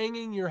you're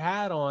hanging your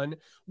hat on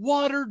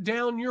watered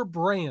down your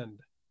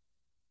brand.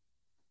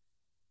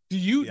 Do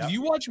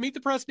you watch Meet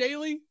the Press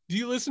daily? Do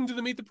you listen to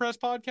the Meet the Press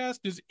podcast?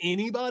 Does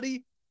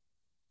anybody?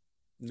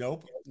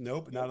 Nope,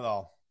 not at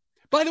all.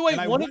 By the way,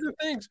 one of the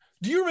things,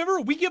 do you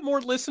remember we get more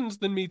listens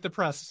than Meet the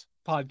Press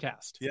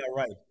podcast? Yeah,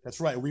 right.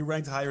 That's right. We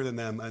ranked higher than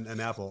them and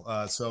Apple.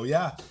 So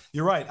yeah,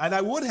 you're right. And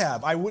I would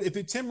if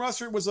Tim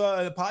Russert was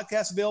a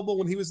podcast available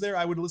when he was there,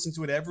 I would listen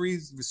to it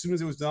as soon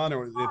as it was done,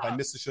 or if I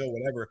missed the show,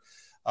 whatever.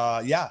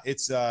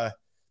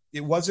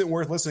 It wasn't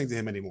worth listening to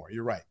him anymore.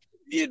 You're right.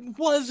 It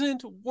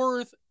wasn't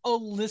worth a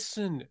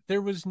listen.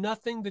 There was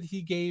nothing that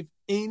he gave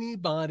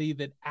anybody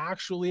that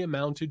actually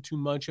amounted to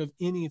much of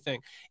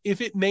anything.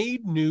 If it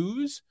made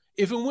news,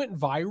 if it went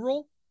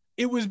viral,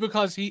 it was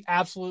because he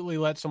absolutely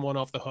let someone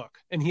off the hook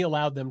and he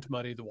allowed them to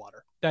muddy the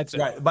water. That's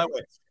it. Right. By the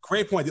way,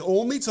 great point. The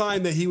only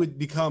time that he would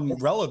become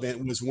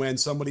relevant was when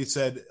somebody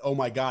said, "Oh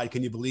my God,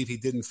 can you believe he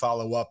didn't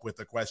follow up with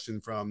a question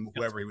from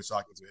whoever he was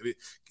talking to?"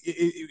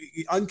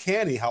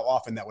 Uncanny how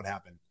often that would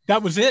happen.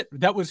 That was it.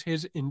 That was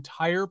his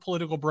entire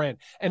political brand.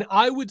 And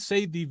I would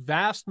say the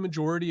vast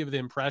majority of the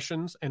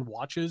impressions and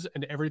watches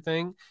and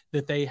everything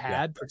that they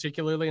had,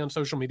 particularly on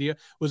social media,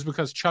 was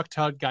because Chuck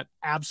Todd got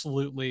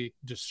absolutely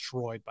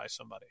destroyed by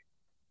somebody.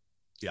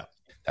 Yeah.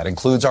 That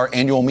includes our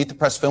annual Meet the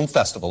Press Film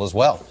Festival as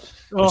well,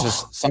 which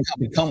has somehow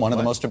become one of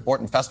the most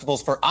important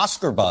festivals for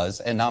Oscar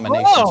buzz and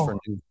nominations for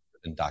news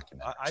and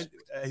documentaries.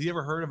 Have you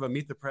ever heard of a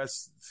Meet the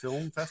Press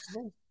Film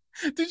Festival?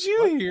 Did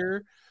you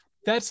hear?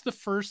 That's the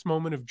first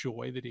moment of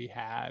joy that he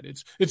had.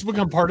 It's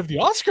become part of the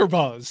Oscar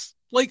buzz.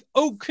 Like,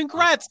 oh,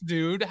 congrats,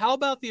 dude. How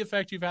about the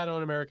effect you've had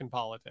on American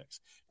politics?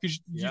 Because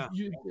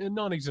you're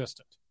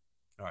non-existent.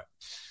 All right.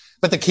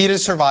 But the key to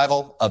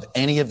survival of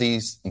any of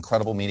these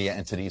incredible media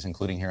entities,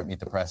 including here at Meet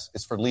the Press,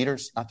 is for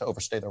leaders not to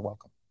overstay their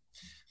welcome.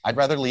 I'd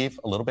rather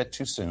leave a little bit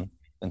too soon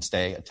than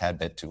stay a tad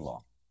bit too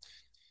long.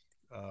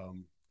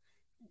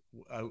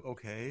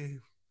 Okay.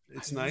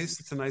 It's nice.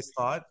 It's a nice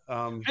thought.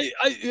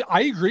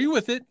 I agree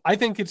with it. I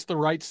think it's the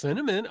right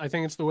sentiment. I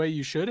think it's the way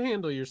you should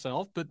handle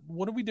yourself. But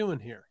what are we doing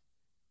here?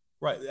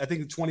 Right. I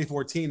think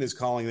 2014 is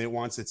calling. It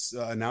wants its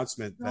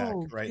announcement back.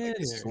 Right. Like,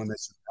 this is when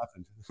this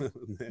happened.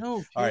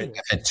 All right.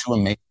 I've had two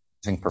amazing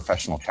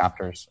professional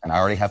chapters, and I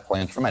already have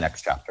plans for my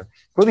next chapter,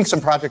 including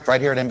some projects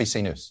right here at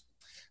NBC News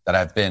that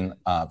I've been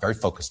very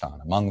focused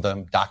on. Among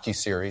them,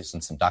 docuseries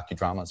and some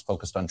docudramas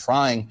focused on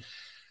trying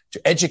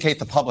to educate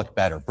the public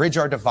better, bridge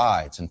our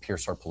divides, and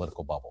pierce our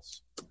political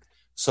bubbles.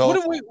 So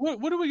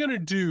what are we going to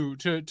do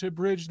to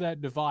bridge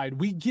that divide?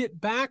 We get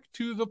back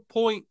to the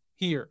point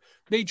here.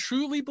 They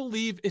truly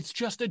believe it's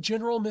just a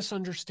general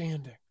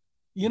misunderstanding.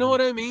 You know what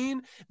I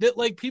mean? That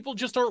like people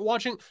just aren't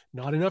watching.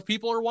 Not enough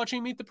people are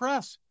watching Meet the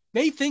Press.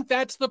 They think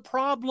that's the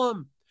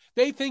problem.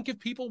 They think if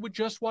people would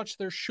just watch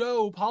their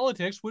show,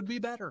 politics would be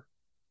better.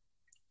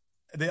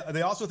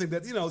 They also think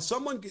that,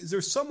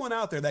 there's someone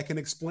out there that can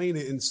explain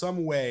it in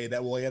some way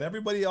that will get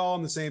everybody all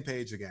on the same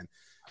page again.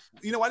 I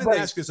didn't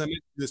ask because I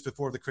mentioned this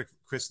before the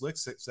Chris Lick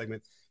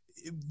segment.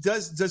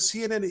 Does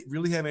CNN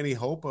really have any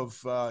hope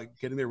of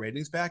getting their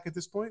ratings back at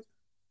this point?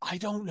 I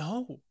don't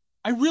know.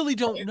 I really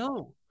don't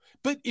know.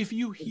 But if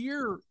you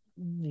hear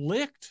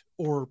Licht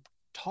or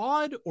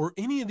Todd or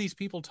any of these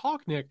people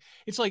talk, Nick,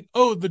 it's like,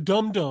 oh, the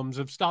dum-dums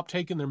have stopped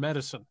taking their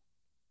medicine.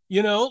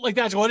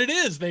 That's what it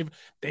is.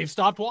 They've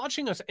stopped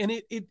watching us.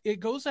 And it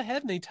goes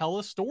ahead and they tell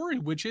a story,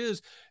 which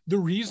is the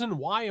reason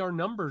why our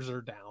numbers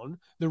are down,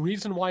 the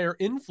reason why our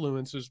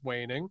influence is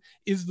waning,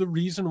 is the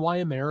reason why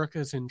America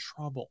is in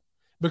trouble.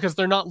 Because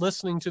they're not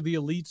listening to the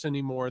elites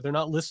anymore. They're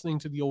not listening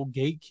to the old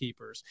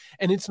gatekeepers.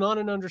 And it's not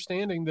an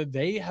understanding that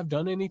they have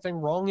done anything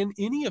wrong in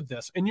any of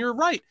this. And you're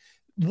right.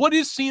 What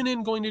is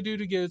CNN going to do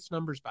to get its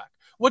numbers back?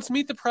 What's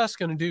Meet the Press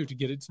going to do to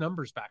get its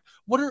numbers back?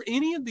 What are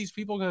any of these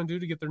people going to do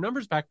to get their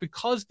numbers back?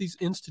 Because these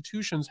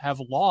institutions have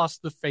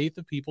lost the faith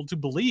of people to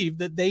believe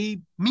that they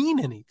mean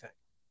anything.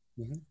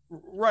 Mm-hmm.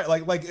 Right.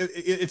 Like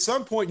at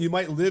some point you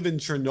might live in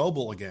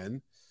Chernobyl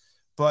again,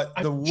 but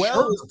the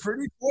well is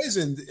pretty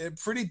poisoned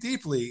pretty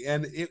deeply.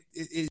 And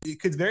it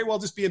could very well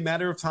just be a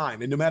matter of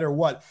time. And no matter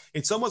what,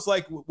 it's almost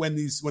like when an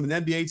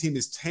NBA team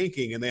is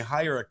tanking and they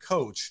hire a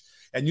coach,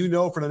 and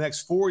for the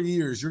next 4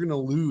 years you're going to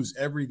lose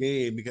every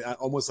game because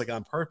almost like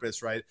on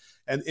purpose, right?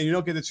 And you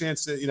don't get the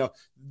chance to,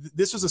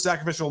 this was a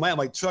sacrificial lamb.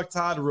 Like Chuck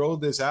Todd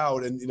rode this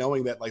out, and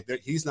knowing that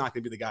he's not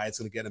going to be the guy that's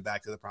going to get him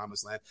back to the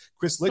promised land.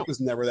 Chris Lick was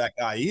never that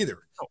guy either.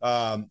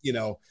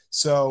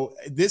 So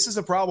this is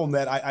a problem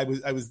that I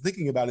was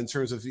thinking about in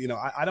terms of,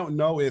 I don't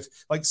know if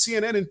like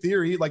CNN in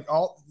theory,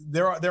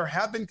 there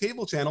have been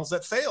cable channels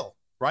that fail,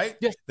 right?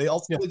 Yeah. They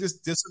ultimately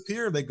just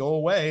disappear. They go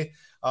away.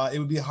 It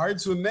would be hard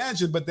to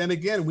imagine, but then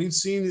again, we've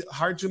seen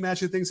hard to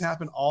imagine things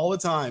happen all the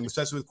time,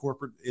 especially with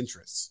corporate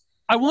interests.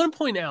 I want to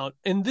point out,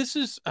 and this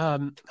is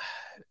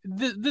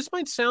this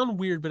might sound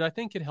weird, but I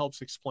think it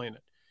helps explain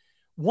it.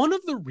 One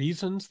of the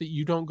reasons that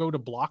you don't go to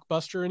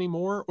Blockbuster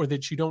anymore, or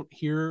that you don't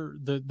hear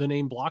the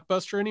name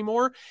Blockbuster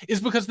anymore,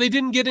 is because they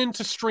didn't get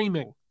into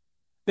streaming.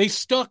 They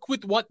stuck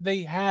with what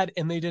they had,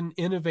 and they didn't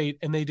innovate,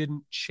 and they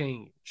didn't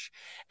change.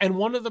 And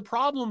one of the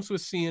problems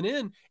with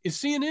CNN is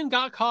CNN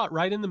got caught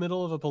right in the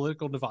middle of a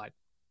political divide.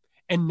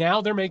 And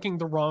now they're making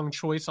the wrong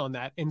choice on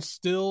that and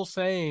still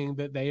saying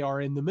that they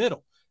are in the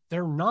middle.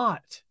 They're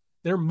not.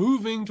 They're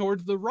moving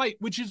towards the right,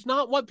 which is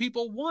not what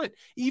people want.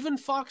 Even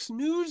Fox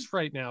News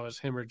right now is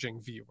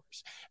hemorrhaging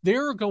viewers.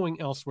 They're going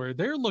elsewhere.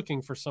 They're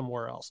looking for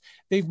somewhere else.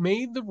 They've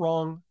made the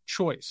wrong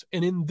choice.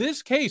 And in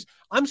this case,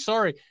 I'm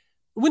sorry.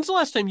 When's the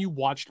last time you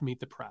watched Meet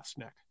the Press,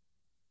 Nick?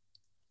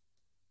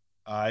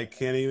 I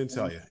can't even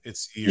tell you.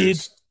 It's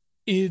years.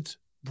 It's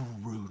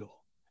brutal.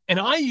 And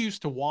I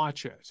used to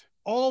watch it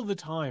all the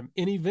time.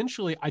 And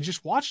eventually I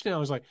just watched it and I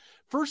was like,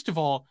 first of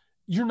all,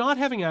 you're not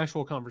having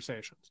actual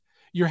conversations.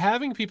 You're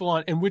having people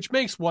on, and which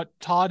makes what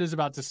Todd is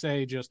about to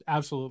say just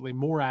absolutely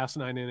more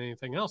asinine than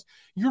anything else.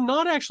 You're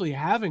not actually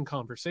having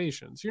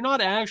conversations. You're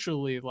not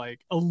actually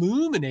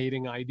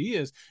illuminating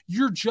ideas.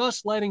 You're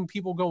just letting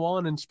people go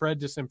on and spread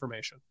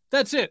disinformation.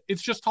 That's it.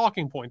 It's just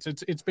talking points.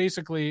 It's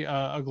basically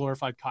a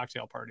glorified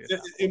cocktail party.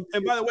 And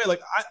by the way,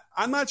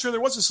 I'm not sure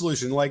there was a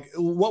solution.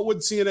 What would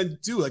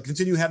CNN do?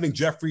 Continue having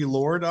Jeffrey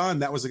Lord on?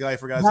 That was the guy I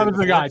forgot. That was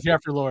the guy,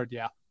 Jeffrey Lord.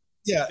 Yeah.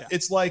 Yeah,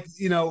 it's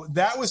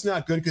that was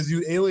not good because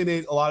you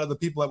alienate a lot of the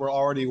people that were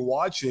already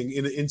watching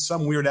in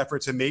some weird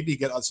effort to maybe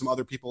get some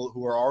other people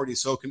who are already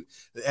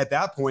at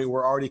that point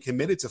were already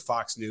committed to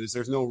Fox News.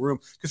 There's no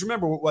room because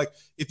remember,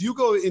 if you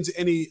go into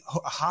any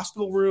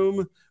hospital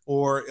room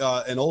or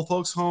an old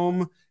folks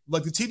home,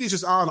 the TV is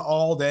just on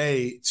all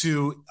day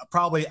to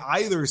probably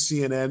either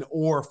CNN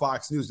or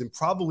Fox News, and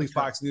probably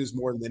Fox News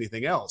more than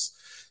anything else.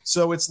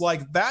 So it's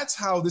that's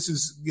how this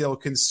is,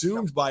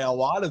 consumed by a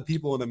lot of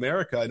people in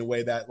America in a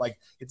way that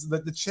it's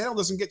that the channel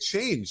doesn't get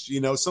changed.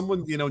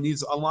 Someone,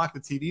 needs to unlock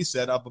the TV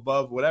set up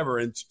above whatever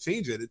and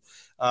change it.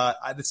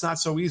 It's not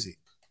so easy.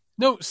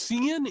 No,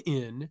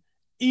 CNN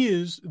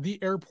is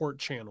the airport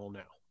channel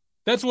now.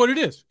 That's what it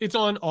is. It's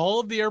on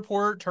all of the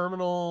airport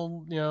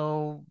terminal,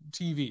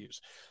 TVs.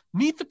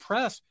 Meet the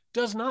Press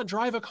does not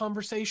drive a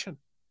conversation.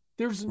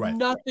 There's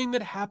nothing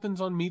that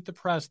happens on Meet the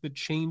Press that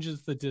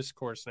changes the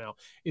discourse now.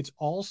 It's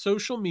all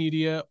social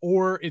media,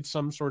 or it's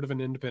some sort of an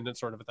independent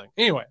sort of a thing.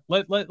 Anyway,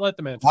 let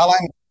the man talk. While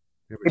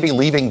I'm maybe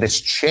leaving this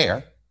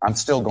chair, I'm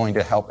still going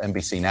to help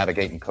NBC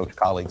navigate and coach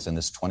colleagues in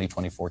this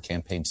 2024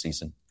 campaign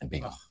season and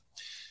beyond.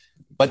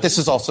 But this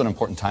is also an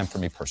important time for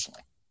me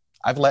personally.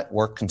 I've let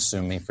work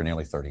consume me for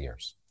nearly 30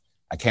 years.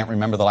 I can't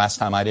remember the last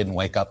time I didn't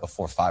wake up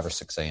before 5 or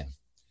 6 a.m.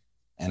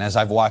 And as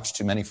I've watched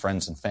too many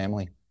friends and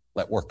family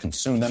let work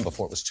consume them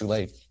before it was too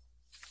late,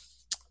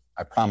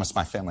 I promised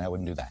my family I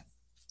wouldn't do that.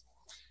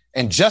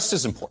 And just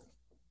as important,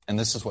 and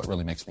this is what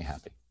really makes me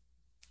happy,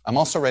 I'm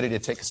also ready to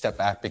take a step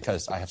back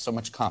because I have so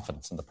much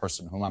confidence in the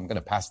person whom I'm going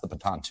to pass the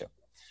baton to.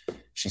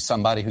 She's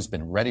somebody who's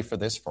been ready for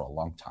this for a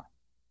long time.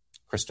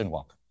 Kristen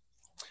Welker.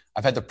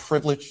 I've had the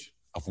privilege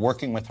of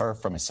working with her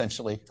from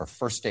essentially her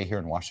first day here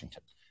in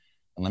Washington.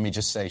 And let me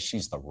just say,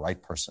 she's the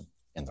right person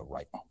in the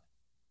right moment.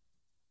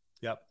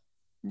 Yep.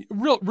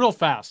 Real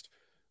fast.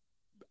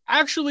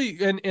 Actually,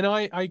 and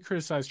I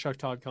criticize Chuck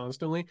Todd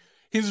constantly.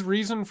 His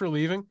reason for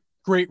leaving,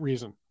 great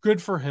reason.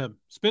 Good for him.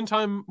 Spend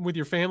time with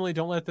your family.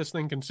 Don't let this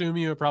thing consume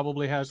you. It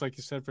probably has, like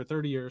you said, for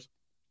 30 years.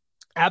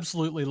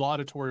 Absolutely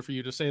laudatory for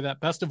you to say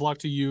that. Best of luck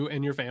to you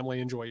and your family.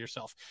 Enjoy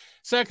yourself.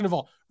 Second of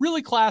all,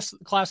 really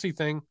classy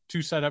thing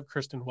to set up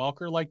Kristen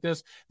Welker like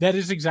this. That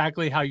is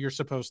exactly how you're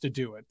supposed to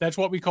do it. That's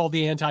what we call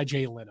the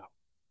anti-Jay Leno.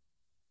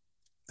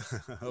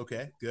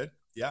 Okay, good.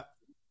 Yeah.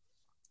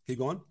 Keep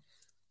going.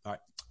 All right.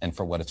 And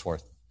for what it's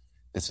worth,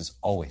 this is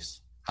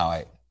always how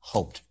I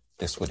hoped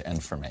this would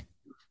end for me,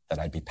 that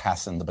I'd be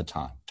passing the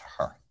baton to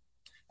her.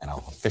 And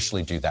I'll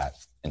officially do that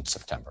in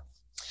September.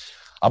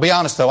 I'll be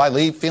honest, though, I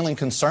leave feeling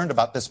concerned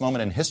about this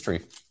moment in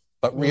history,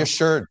 but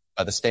reassured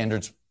by the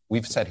standards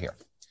we've set here.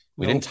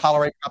 We didn't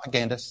tolerate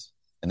propagandists,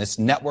 and this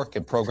network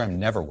and program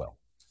never will.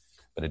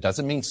 But it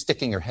doesn't mean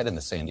sticking your head in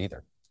the sand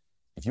either.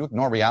 If you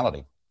ignore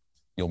reality,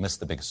 you'll miss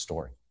the biggest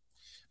story.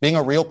 Being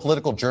a real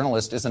political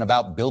journalist isn't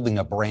about building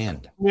a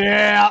brand.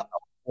 Yeah. It's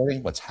about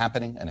reporting what's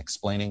happening and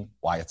explaining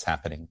why it's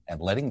happening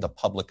and letting the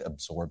public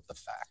absorb the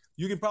fact.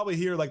 you can probably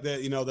hear like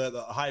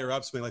the higher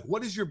ups being like,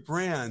 what is your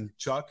brand,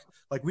 Chuck?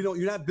 Like, you're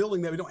not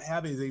building that. We don't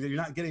have anything. You're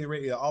not getting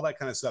the all that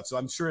kind of stuff. So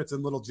I'm sure it's a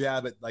little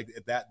jab at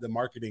the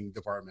marketing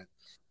department.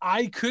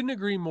 I couldn't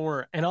agree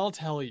more. And I'll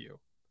tell you,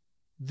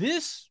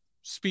 this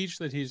speech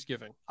that he's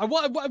giving, I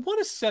want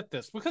to set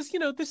this because,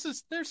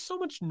 there's so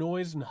much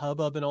noise and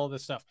hubbub and all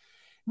this stuff.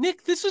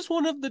 Nick, this is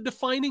one of the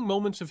defining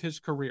moments of his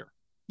career.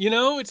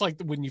 It's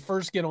like when you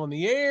first get on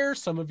the air,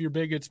 some of your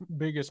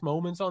biggest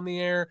moments on the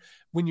air,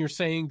 when you're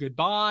saying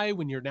goodbye,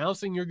 when you're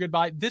announcing your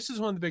goodbye, this is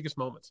one of the biggest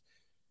moments.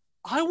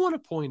 I want to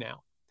point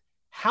out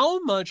how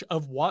much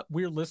of what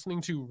we're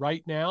listening to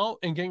right now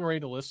and getting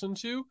ready to listen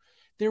to,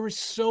 there is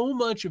so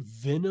much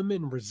venom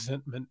and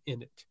resentment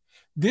in it.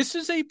 This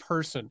is a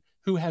person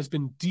who has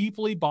been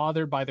deeply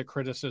bothered by the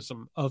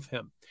criticism of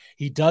him.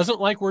 He doesn't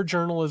like where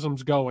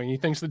journalism's going. He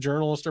thinks the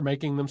journalists are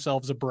making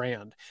themselves a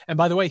brand. And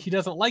by the way, he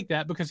doesn't like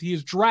that because he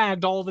is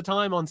dragged all the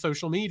time on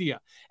social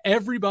media.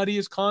 Everybody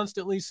is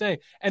constantly saying,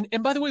 and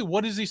by the way,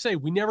 what does he say?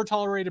 We never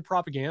tolerated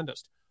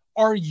propagandists.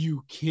 Are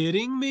you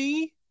kidding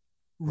me?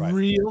 Right.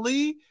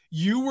 Really?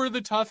 You were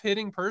the tough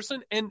hitting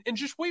person? And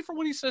just wait for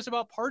what he says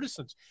about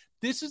partisans.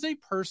 This is a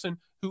person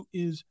who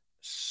is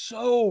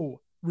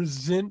so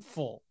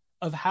resentful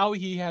of how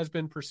he has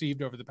been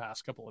perceived over the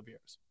past couple of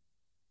years.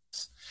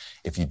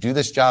 If you do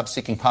this job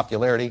seeking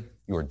popularity,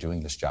 you are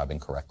doing this job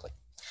incorrectly.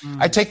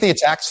 I take the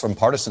attacks from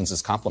partisans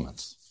as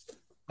compliments,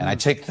 and I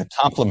take the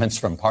compliments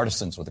from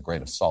partisans with a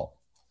grain of salt.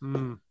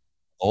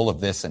 All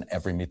of this in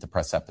every Meet the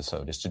Press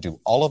episode is to do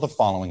all of the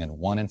following in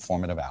one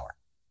informative hour.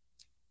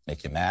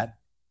 Make you mad,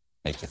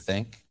 make you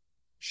think,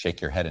 shake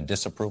your head in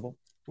disapproval.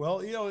 Well,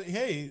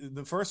 hey,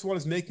 the first one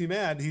is make me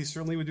mad. He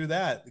certainly would do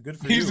that. Good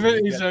for you.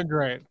 He's done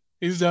great.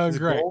 He's done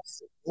great.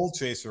 Gold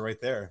chaser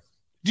right there.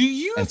 Do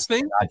you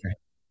think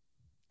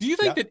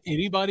that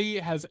anybody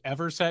has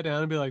ever sat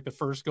down and be like, the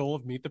first goal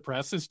of Meet the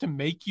Press is to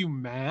make you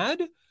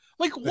mad?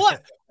 Like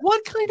what?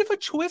 What kind of a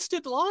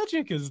twisted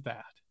logic is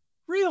that?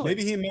 Really?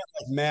 Maybe he meant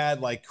like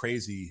mad, like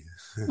crazy.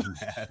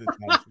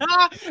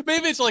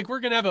 Maybe it's like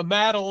we're gonna have a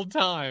mad old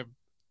time.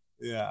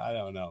 Yeah, I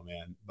don't know,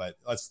 man. But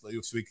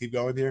should we keep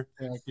going here?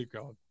 Yeah, keep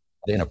going.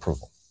 In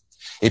approval.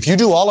 If you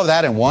do all of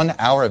that in 1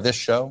 hour of this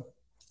show,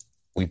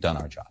 we've done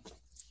our job.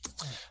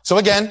 So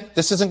again,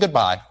 this isn't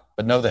goodbye,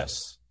 but know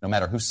this. No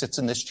matter who sits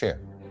in this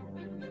chair,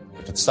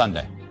 if it's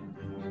Sunday,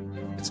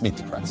 it's Meet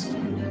the Press. All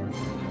right,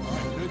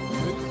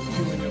 good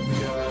feeling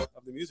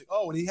of the music.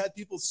 Oh, and he had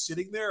people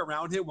sitting there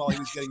around him while he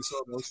was getting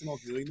so emotional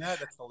doing that.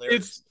 That's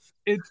hilarious.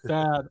 It's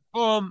bad.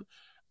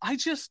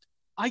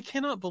 I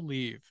cannot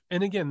believe,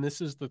 and again, this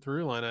is the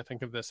through line, I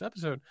think, of this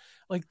episode,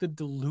 like the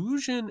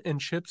delusion and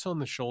chips on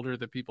the shoulder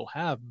that people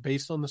have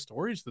based on the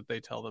stories that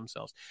they tell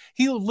themselves.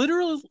 He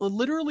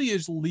literally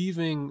is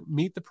leaving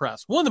Meet the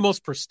Press, one of the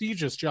most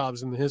prestigious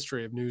jobs in the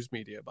history of news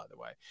media, by the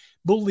way,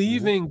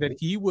 believing that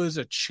he was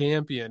a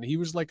champion. He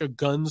was like a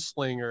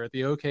gunslinger at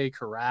the OK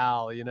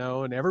Corral,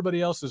 and everybody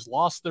else has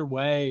lost their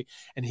way,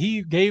 and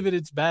he gave it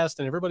its best,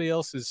 and everybody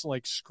else is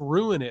like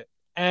screwing it.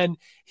 And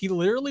he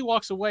literally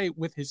walks away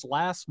with his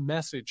last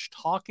message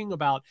talking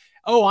about,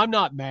 oh, I'm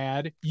not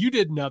mad. You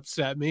didn't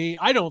upset me.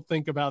 I don't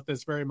think about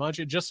this very much.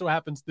 It just so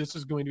happens this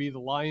is going to be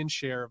the lion's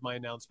share of my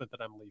announcement that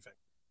I'm leaving.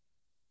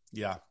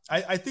 Yeah.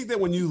 I think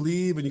that when you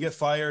leave and you get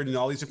fired and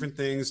all these different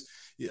things,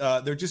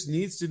 there just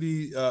needs to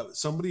be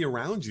somebody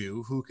around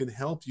you who can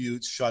help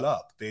you shut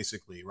up,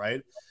 basically,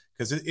 right?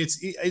 Because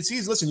it's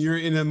easy. Listen, you're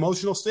in an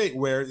emotional state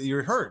where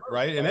you're hurt,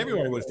 right? And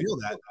everyone would feel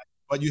that.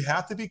 But you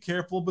have to be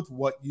careful with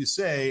what you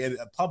say and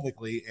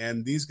publicly.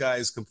 And these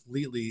guys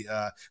completely,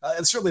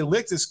 and certainly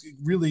Licht has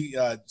really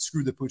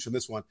screwed the pooch on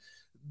this one.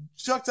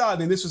 Chuck Todd, I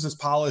mean, this was as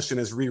polished and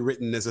as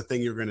rewritten as a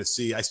thing you're going to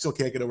see. I still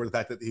can't get over the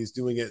fact that he's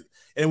doing it.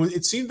 And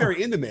it seemed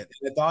very intimate.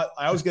 And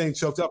I was getting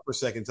choked up for a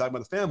second talking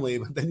about the family,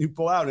 but then you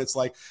pull out and it's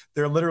like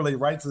they're literally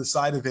right to the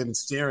side of him and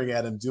staring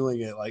at him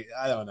doing it. Like,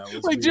 I don't know.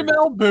 Like weird.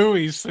 Jamel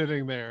Bowie's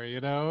sitting there,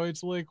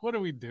 It's like, what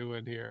are we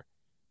doing here?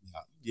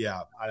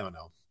 Yeah, I don't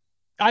know.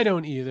 I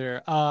don't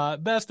either.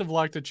 Best of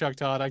luck to Chuck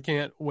Todd. I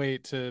can't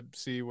wait to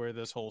see where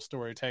this whole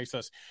story takes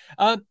us.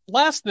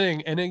 Last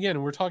thing, and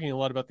again, we're talking a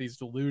lot about these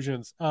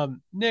delusions.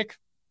 Nick,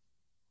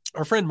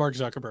 our friend Mark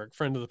Zuckerberg,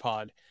 friend of the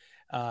pod,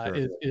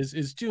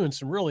 is doing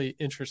some really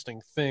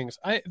interesting things.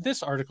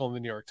 This article in the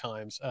New York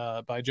Times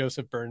by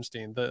Joseph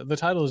Bernstein, the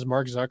title is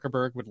Mark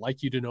Zuckerberg would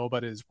like you to know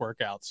about his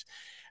workouts.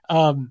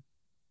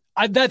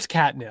 That's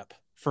catnip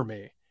for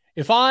me.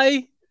 If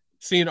I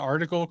see an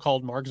article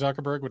called Mark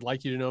Zuckerberg would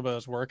like you to know about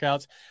his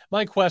workouts,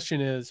 my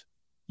question is,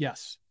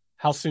 yes,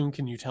 how soon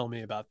can you tell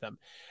me about them?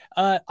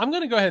 I'm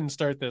going to go ahead and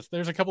start this.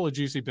 There's a couple of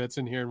juicy bits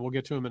in here, and we'll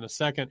get to them in a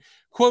second.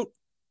 Quote,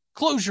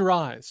 close your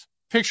eyes.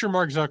 Picture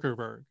Mark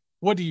Zuckerberg.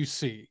 What do you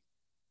see?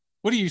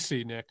 What do you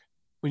see, Nick,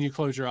 when you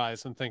close your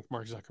eyes and think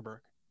Mark Zuckerberg?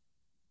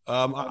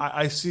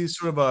 I see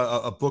sort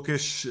of a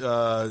bookish,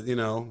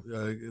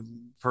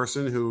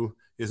 person who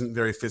isn't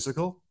very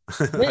physical.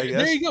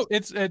 There you go.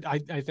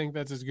 I think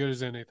that's as good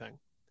as anything.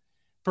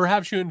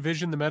 Perhaps you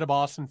envision the Meta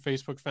boss and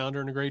Facebook founder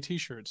in a gray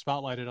t-shirt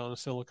spotlighted on a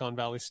Silicon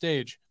Valley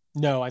stage.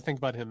 No, I think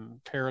about him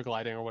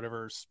paragliding or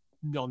whatever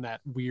on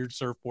that weird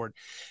surfboard.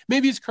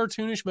 Maybe his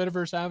cartoonish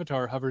metaverse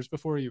avatar hovers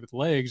before you with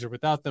legs or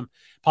without them.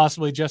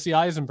 Possibly Jesse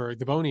Eisenberg,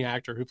 the bony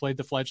actor who played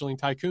the fledgling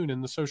tycoon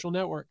in The Social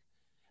Network.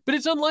 But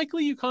it's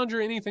unlikely you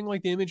conjure anything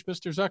like the image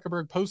Mr.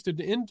 Zuckerberg posted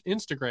to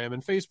Instagram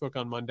and Facebook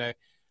on Monday.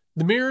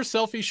 The mirror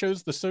selfie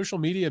shows the social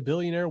media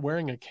billionaire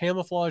wearing a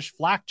camouflage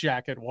flak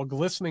jacket while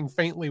glistening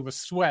faintly with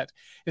sweat.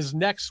 His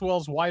neck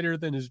swells wider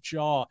than his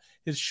jaw.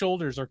 His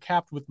shoulders are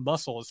capped with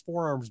muscle. His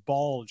forearms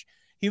bulge.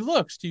 He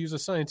looks, to use a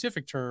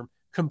scientific term,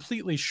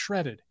 completely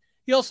shredded.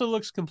 He also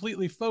looks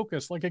completely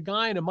focused, like a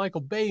guy in a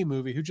Michael Bay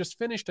movie who just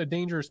finished a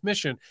dangerous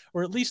mission,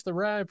 or at least the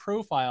rare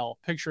profile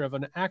picture of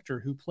an actor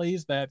who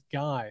plays that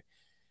guy.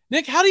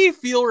 Nick, how do you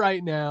feel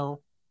right now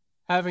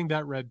having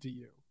that read to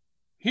you?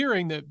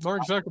 Hearing that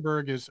Mark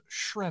Zuckerberg is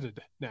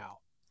shredded now.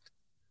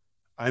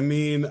 I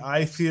mean,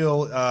 I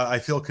feel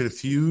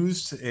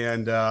confused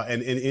and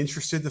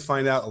interested to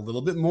find out a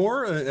little bit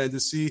more and to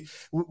see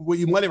what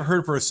you might have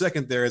heard for a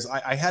second there is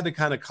I had to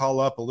kind of call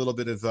up a little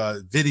bit of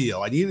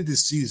video. I needed to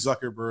see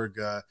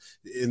Zuckerberg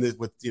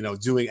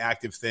doing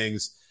active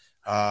things.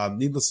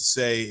 Needless to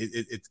say,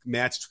 it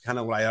matched kind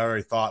of what I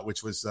already thought,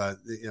 which was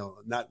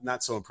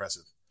not so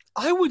impressive.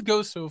 I would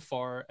go so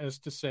far as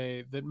to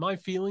say that my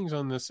feelings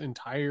on this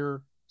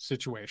entire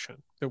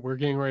situation that we're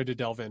getting ready to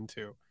delve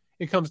into,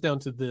 it comes down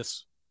to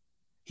this.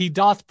 He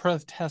doth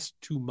protest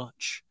too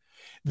much.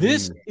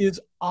 This is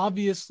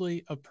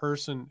obviously a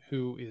person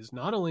who is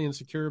not only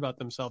insecure about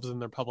themselves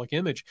and their public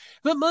image,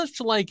 but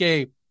much like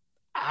a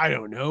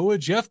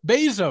Jeff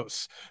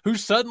Bezos, who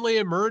suddenly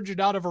emerged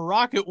out of a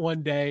rocket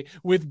one day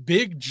with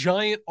big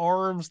giant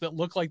arms that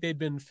look like they'd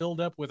been filled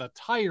up with a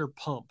tire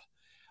pump.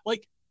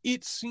 Like,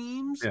 it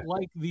seems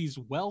like these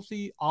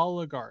wealthy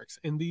oligarchs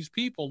and these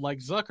people like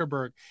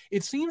Zuckerberg,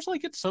 it seems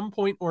like at some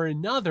point or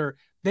another,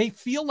 they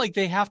feel like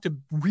they have to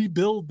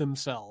rebuild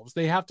themselves.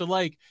 They have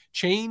to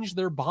change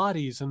their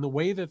bodies and the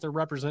way that they're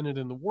represented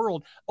in the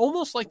world,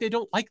 almost like they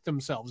don't like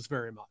themselves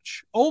very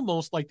much,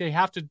 almost like they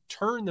have to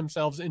turn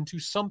themselves into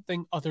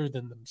something other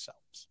than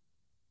themselves.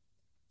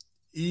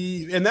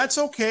 And that's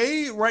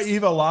okay, right? You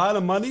have a lot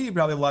of money, you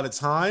probably have a lot of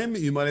time.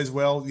 You might as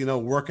well,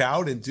 work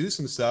out and do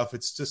some stuff.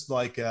 It's just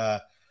like,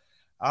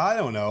 I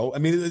don't know. I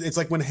mean, it's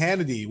like when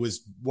Hannity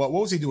was, what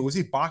was he doing? Was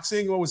he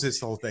boxing? What was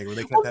his whole thing? Where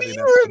they kept having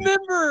you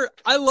remember?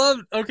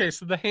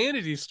 So the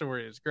Hannity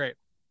story is great.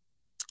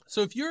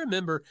 So if you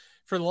remember,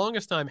 for the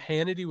longest time,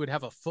 Hannity would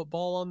have a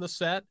football on the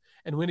set,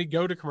 and when he'd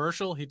go to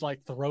commercial, he'd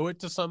throw it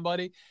to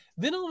somebody.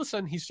 Then all of a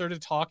sudden, he started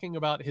talking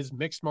about his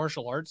mixed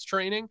martial arts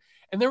training,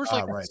 and there was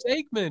a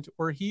segment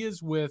where he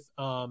is with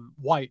Dana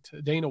White,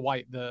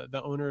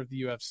 the owner of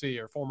the UFC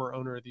or former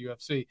owner of the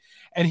UFC,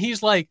 and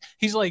he's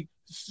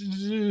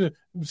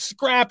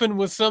scrapping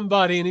with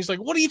somebody, and he's like,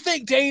 "What do you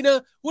think,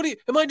 Dana?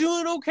 Am I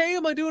doing okay?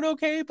 Am I doing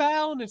okay,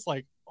 pal?" And it's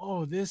like,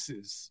 oh, this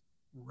is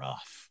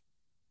rough.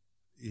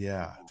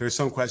 Yeah, there's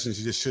some questions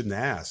you just shouldn't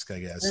ask, I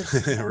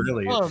guess.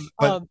 Really.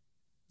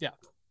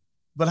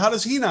 But how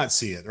does he not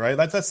see it, right?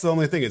 That's the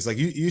only thing. It's like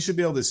you should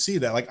be able to see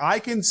that. I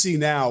can see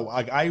now,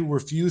 I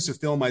refuse to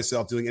film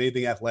myself doing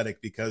anything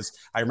athletic because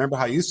I remember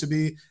how I used to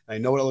be, and I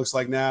know what it looks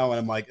like now, and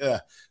I'm like,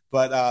 ugh.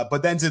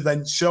 But then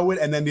to show it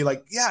and then be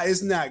like, yeah,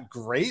 isn't that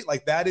great?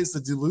 That is the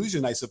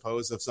delusion, I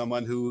suppose, of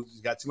someone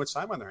who's got too much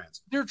time on their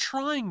hands. They're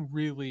trying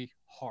really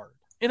hard.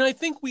 And I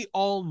think we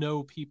all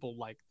know people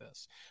like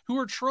this who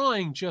are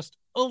trying just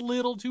a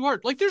little too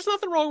hard. There's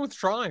nothing wrong with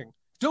trying.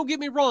 Don't get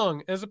me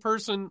wrong. As a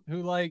person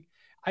who I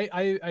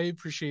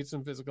appreciate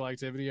some physical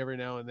activity every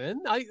now and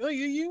then.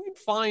 You can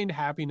find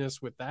happiness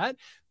with that.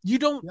 You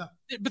don't,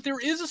 but there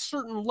is a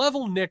certain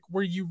level, Nick,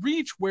 where you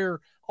reach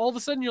where all of a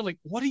sudden you're like,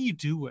 what are you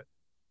doing?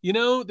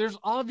 There's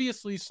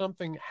obviously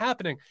something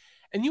happening.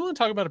 And you want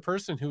to talk about a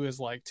person who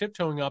is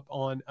tiptoeing up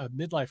on a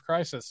midlife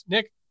crisis.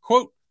 Nick,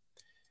 quote,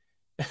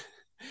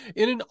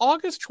 in an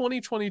August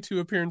 2022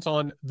 appearance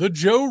on The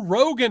Joe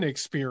Rogan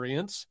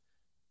Experience,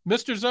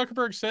 Mr.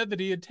 Zuckerberg said that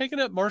he had taken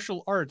up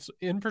martial arts,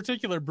 in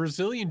particular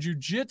Brazilian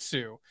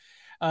Jiu-Jitsu,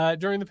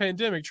 during the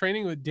pandemic,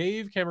 training with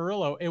Dave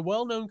Camarillo, a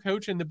well-known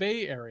coach in the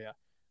Bay Area.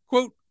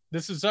 Quote,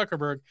 this is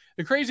Zuckerberg.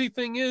 The crazy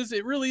thing is,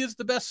 it really is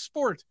the best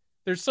sport.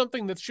 There's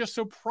something that's just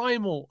so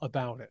primal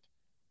about it.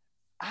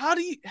 How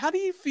do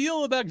you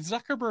feel about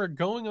Zuckerberg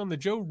going on the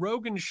Joe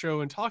Rogan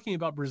show and talking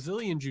about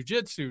Brazilian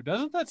Jiu-Jitsu?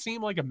 Doesn't that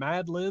seem like a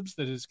Mad Libs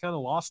that has kind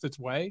of lost its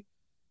way?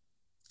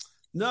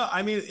 No,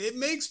 I mean, it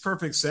makes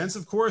perfect sense.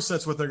 Of course,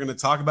 that's what they're going to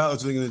talk about.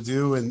 That's what they're going to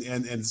do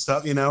and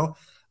stuff,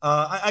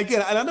 I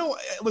don't know.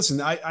 Listen,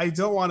 I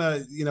don't want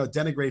to,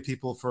 denigrate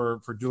people for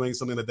doing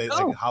something that they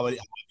like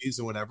hobbies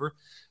and whatever.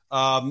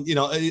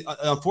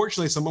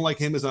 Unfortunately, someone like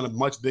him is on a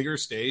much bigger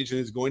stage and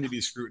is going to be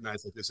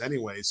scrutinized like this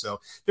anyway. So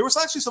there was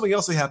actually something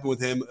else that happened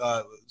with him,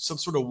 some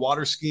sort of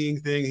water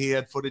skiing thing he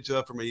had footage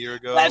of from a year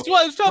ago. That's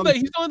what I was talking about.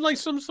 He's on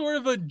some sort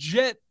of a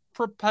jet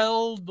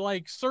propelled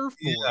surfboard.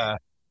 Yeah.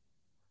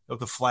 With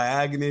the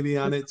flag maybe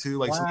on it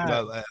too, something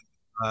about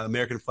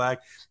American flag.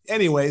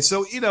 Anyway,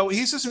 so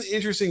he's just an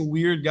interesting,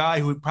 weird guy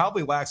who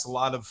probably lacks a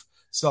lot of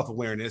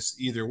self-awareness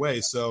either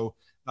way. So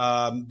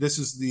this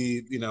is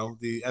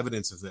the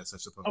evidence of this, I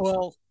suppose.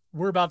 Well,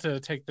 we're about to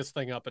take this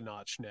thing up a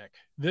notch, Nick.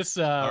 This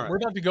right. We're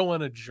about to go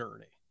on a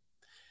journey.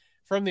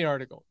 From the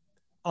article,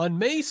 on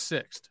May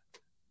 6th,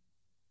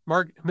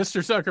 Mr.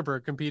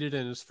 Zuckerberg competed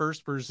in his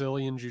first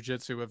Brazilian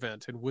Jiu-Jitsu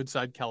event in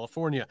Woodside,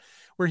 California,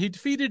 where he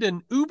defeated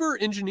an Uber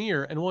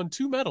engineer and won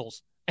 2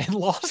 medals and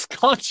lost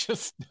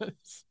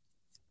consciousness.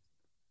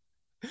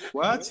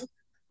 What?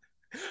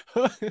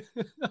 I'm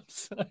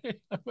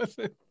sorry.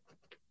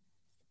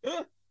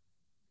 I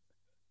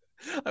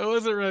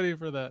wasn't ready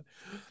for that.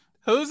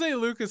 Jose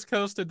Lucas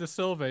Costa da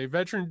Silva, a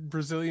veteran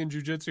Brazilian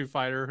jiu-jitsu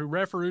fighter who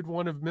refereed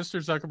one of Mr.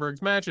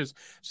 Zuckerberg's matches,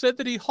 said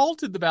that he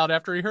halted the bout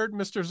after he heard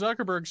Mr.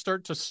 Zuckerberg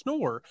start to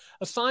snore,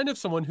 a sign of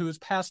someone who has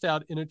passed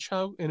out in a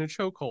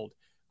chokehold.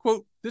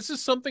 Quote, "This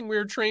is something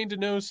we're trained to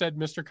know," said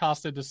Mr.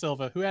 Costa da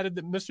Silva, who added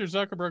that Mr.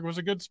 Zuckerberg was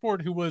a good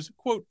sport who was,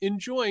 quote,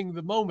 "enjoying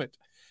the moment."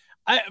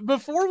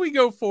 Before we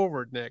go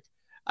forward, Nick,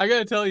 I got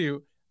to tell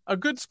you, a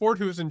good sport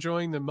who is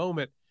enjoying the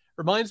moment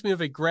reminds me of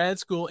a grad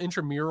school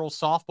intramural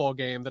softball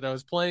game that I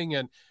was playing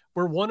in,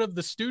 where one of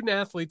the student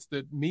athletes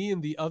that me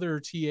and the other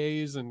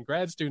TAs and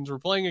grad students were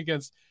playing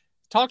against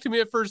talked to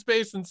me at first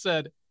base and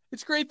said,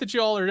 "It's great that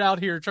y'all are out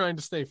here trying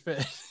to stay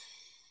fit."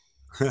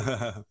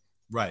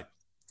 Right.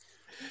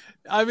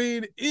 I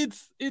mean,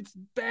 it's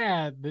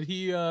bad that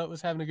he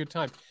was having a good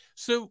time.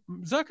 So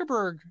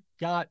Zuckerberg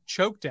got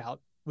choked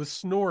out with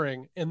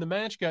snoring and the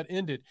match got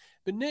ended.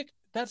 But Nick,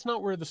 that's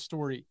not where the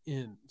story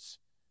ends.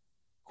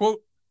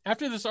 Quote,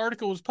 "After this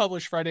article was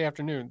published Friday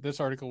afternoon," this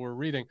article we're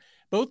reading,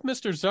 "both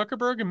Mr.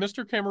 Zuckerberg and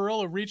Mr.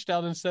 Camarillo reached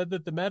out and said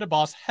that the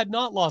Metaboss had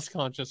not lost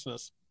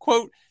consciousness.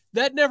 Quote,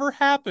 "That never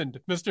happened,"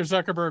 Mr.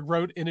 Zuckerberg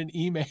wrote in an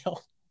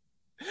email.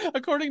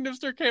 According to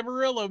Mr.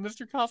 Camarillo,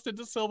 Mr. Costa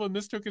da Silva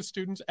mistook his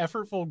student's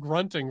effortful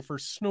grunting for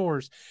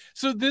snores.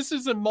 So this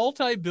is a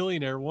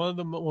multi-billionaire, one of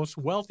the most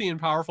wealthy and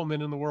powerful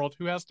men in the world,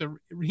 who has to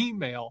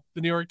email the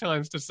New York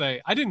Times to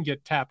say, "I didn't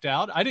get tapped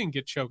out. I didn't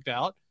get choked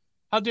out.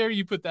 How dare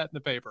you put that in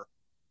the paper?"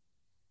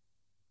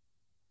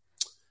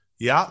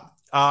 Yeah.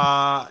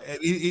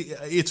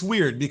 It's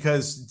weird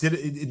because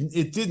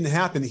it didn't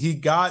happen. He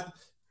got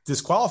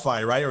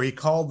disqualified, right? Or he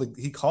called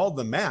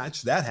the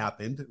match. That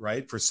happened,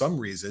 right? For some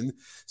reason.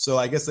 So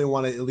I guess they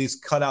want to at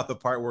least cut out the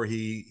part where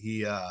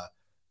he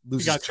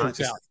loses got choked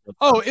consciousness. out.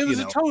 Oh, it was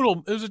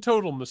a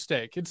total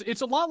mistake.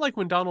 It's a lot like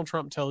when Donald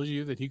Trump tells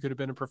you that he could have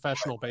been a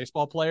professional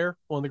baseball player,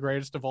 one of the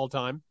greatest of all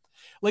time.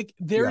 Like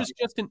there is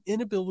just an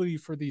inability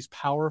for these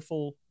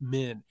powerful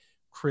men,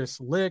 Chris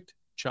Licht,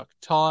 Chuck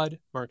Todd,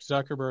 Mark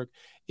Zuckerberg.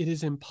 It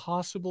is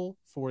impossible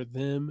for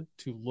them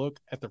to look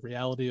at the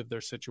reality of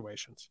their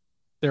situations.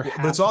 But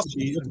it's also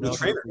the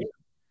trainer.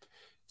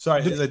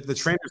 Sorry, the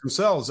trainers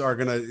themselves are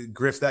going to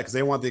grift that because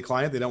they want the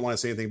client. They don't want to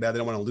say anything bad. They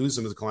don't want to lose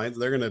them as a client.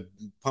 They're going to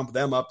pump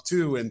them up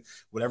too. And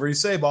whatever you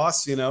say,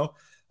 boss, again,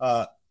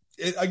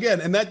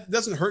 and that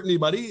doesn't hurt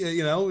anybody.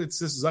 It's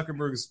just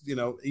Zuckerberg's,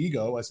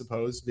 ego, I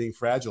suppose, being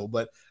fragile.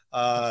 But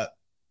I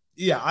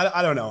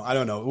don't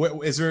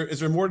know. Is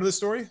there more to the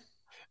story?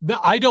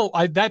 I don't.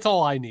 That's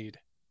all I need.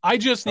 I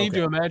just need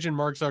to imagine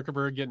Mark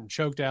Zuckerberg getting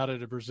choked out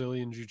at a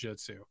Brazilian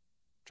jiu-jitsu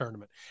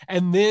tournament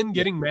and then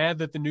getting mad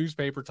that the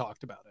newspaper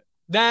talked about it.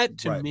 That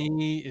to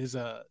me is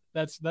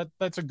that's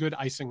a good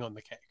icing on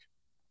the cake.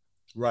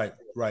 Right.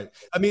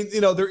 I mean,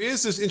 there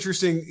is this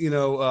interesting,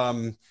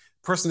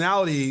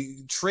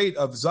 personality trait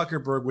of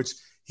Zuckerberg, which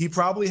he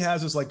probably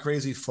has this like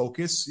crazy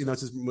focus.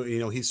 It's just,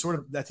 he's sort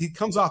of that he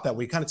comes off that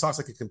way. He kind of talks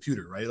like a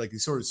computer, right? Like he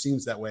sort of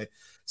seems that way.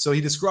 So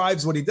he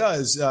describes what he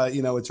does,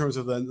 in terms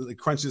of the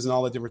crunches and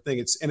all the different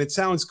things. And it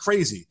sounds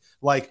crazy,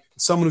 like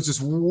someone who's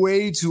just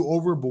way too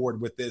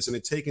overboard with this and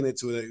had taken it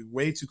to a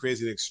way too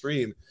crazy and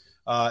extreme.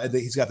 And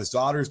he's got his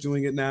daughters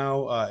doing it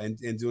now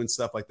and doing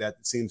stuff like that.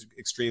 It seems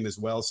extreme as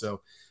well.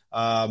 So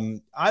I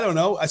don't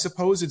know. I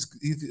suppose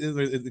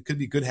it could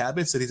be good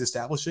habits that he's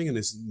establishing, and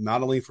it's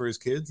not only for his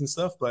kids and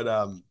stuff, but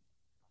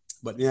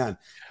man,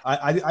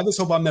 I just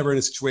hope I'm never in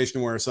a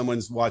situation where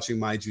someone's watching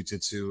my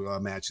jiu-jitsu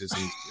matches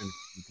and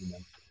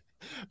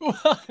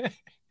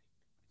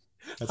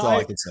that's all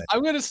I can say.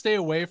 I'm going to stay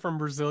away from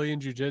Brazilian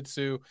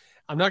jiu-jitsu.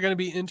 I'm not going to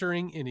be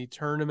entering any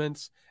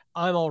tournaments.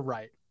 I'm all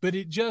right. But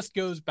it just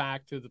goes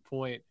back to the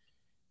point,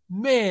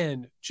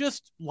 man,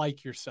 just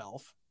like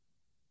yourself.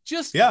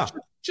 Just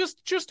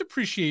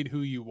appreciate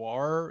who you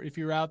are if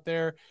you're out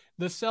there.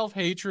 The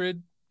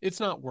self-hatred, it's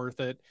not worth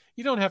it.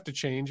 You don't have to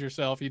change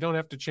yourself. You don't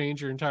have to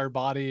change your entire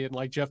body and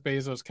like Jeff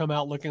Bezos come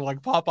out looking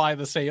like Popeye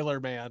the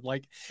Sailor Man,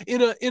 like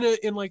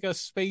in like a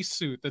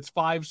spacesuit that's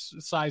 5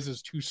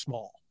 sizes too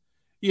small.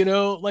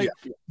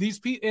 These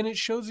people, and it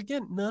shows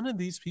again, none of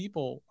these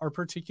people are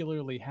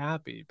particularly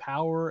happy.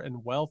 Power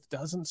and wealth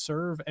doesn't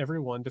serve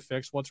everyone to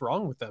fix what's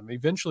wrong with them.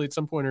 Eventually, at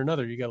some point or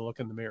another, you got to look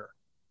in the mirror.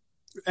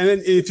 And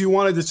then if you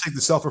wanted to take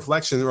the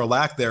self-reflection or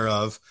lack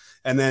thereof,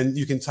 and then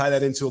you can tie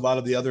that into a lot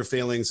of the other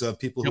failings of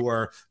people who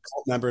are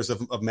cult members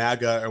of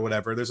MAGA or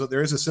whatever,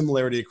 there is a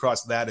similarity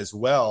across that as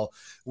well,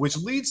 which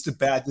leads to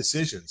bad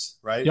decisions,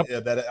 right?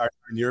 That are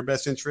in your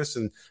best interest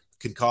and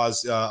can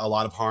cause a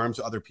lot of harm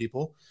to other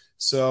people.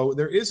 So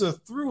there is a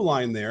through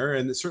line there,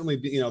 and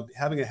certainly,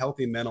 having a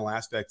healthy mental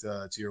aspect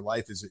to your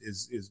life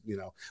is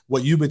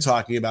what you've been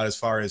talking about as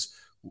far as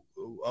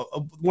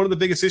one of the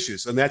biggest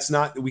issues. And that's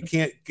not, we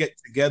can't get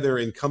together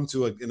and come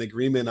to an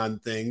agreement on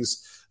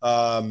things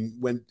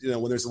when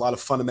there's a lot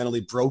of fundamentally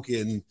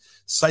broken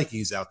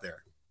psyches out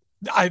there.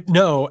 I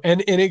know.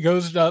 And it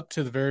goes up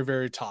to the very,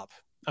 very top.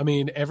 I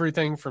mean,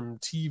 everything from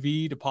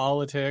TV to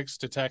politics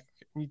to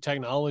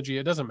technology.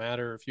 It doesn't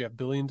matter if you have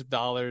billions of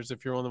dollars,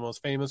 if you're one of the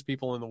most famous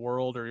people in the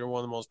world, or you're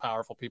one of the most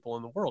powerful people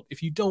in the world.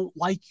 If you don't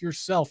like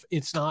yourself,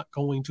 it's not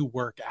going to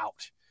work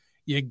out.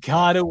 You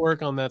got to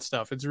work on that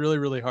stuff. It's really,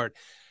 really hard.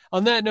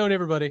 On that note,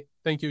 everybody,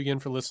 thank you again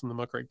for listening to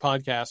the Muckrake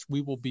Podcast.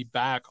 We will be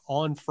back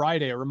on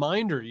Friday. A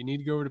reminder, you need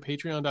to go over to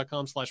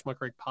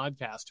patreon.com/Muckrake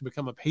Podcast to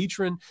become a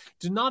patron,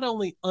 to not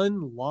only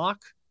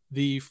unlock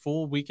the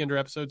full Weekender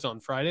episodes on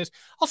Fridays,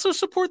 also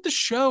support the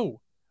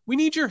show. We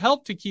need your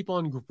help to keep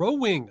on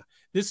growing.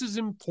 This is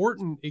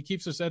important. It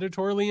keeps us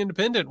editorially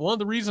independent. One of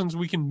the reasons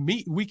we can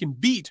beat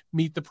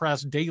Meet the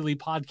Press Daily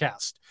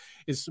Podcast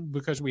is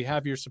because we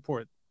have your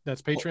support.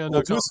 That's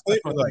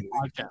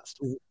patreon.com/podcast.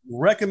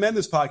 Recommend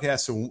this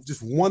podcast to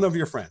just one of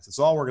your friends. That's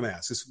all we're going to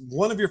ask. Just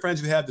one of your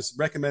friends you have, just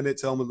recommend it.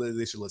 Tell them that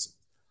they should listen.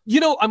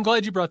 I'm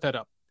glad you brought that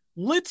up.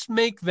 Let's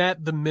make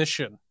that the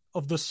mission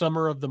of the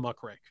summer of the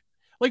Muckrake.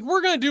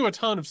 We're going to do a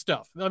ton of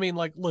stuff. I mean,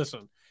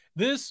 listen,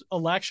 this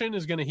election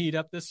is going to heat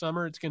up this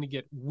summer. It's going to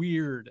get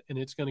weird and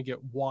it's going to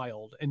get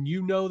wild. And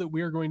you know that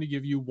we are going to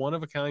give you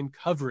one-of-a-kind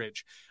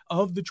coverage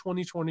of the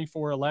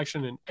 2024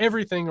 election and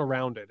everything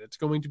around it. It's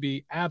going to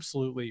be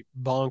absolutely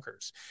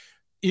bonkers.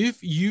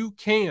 If you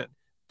can,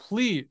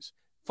 please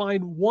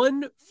find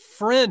one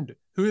friend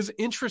who is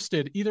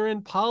interested either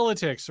in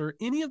politics or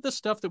any of the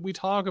stuff that we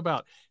talk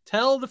about.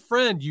 Tell the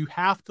friend you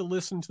have to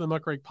listen to the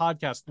Muckrake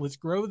Podcast. Let's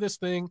grow this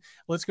thing.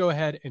 Let's go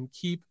ahead and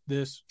keep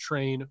this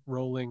train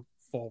rolling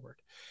forward.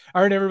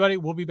 All right, everybody,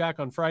 we'll be back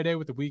on Friday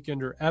with the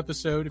Weekender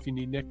episode. If you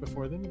need Nick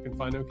before then, you can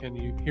find out, can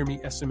you hear me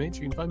SMH?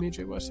 You can find me at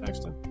Jay West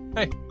Saxton.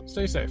 Hey,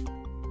 stay safe.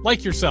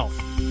 Like yourself.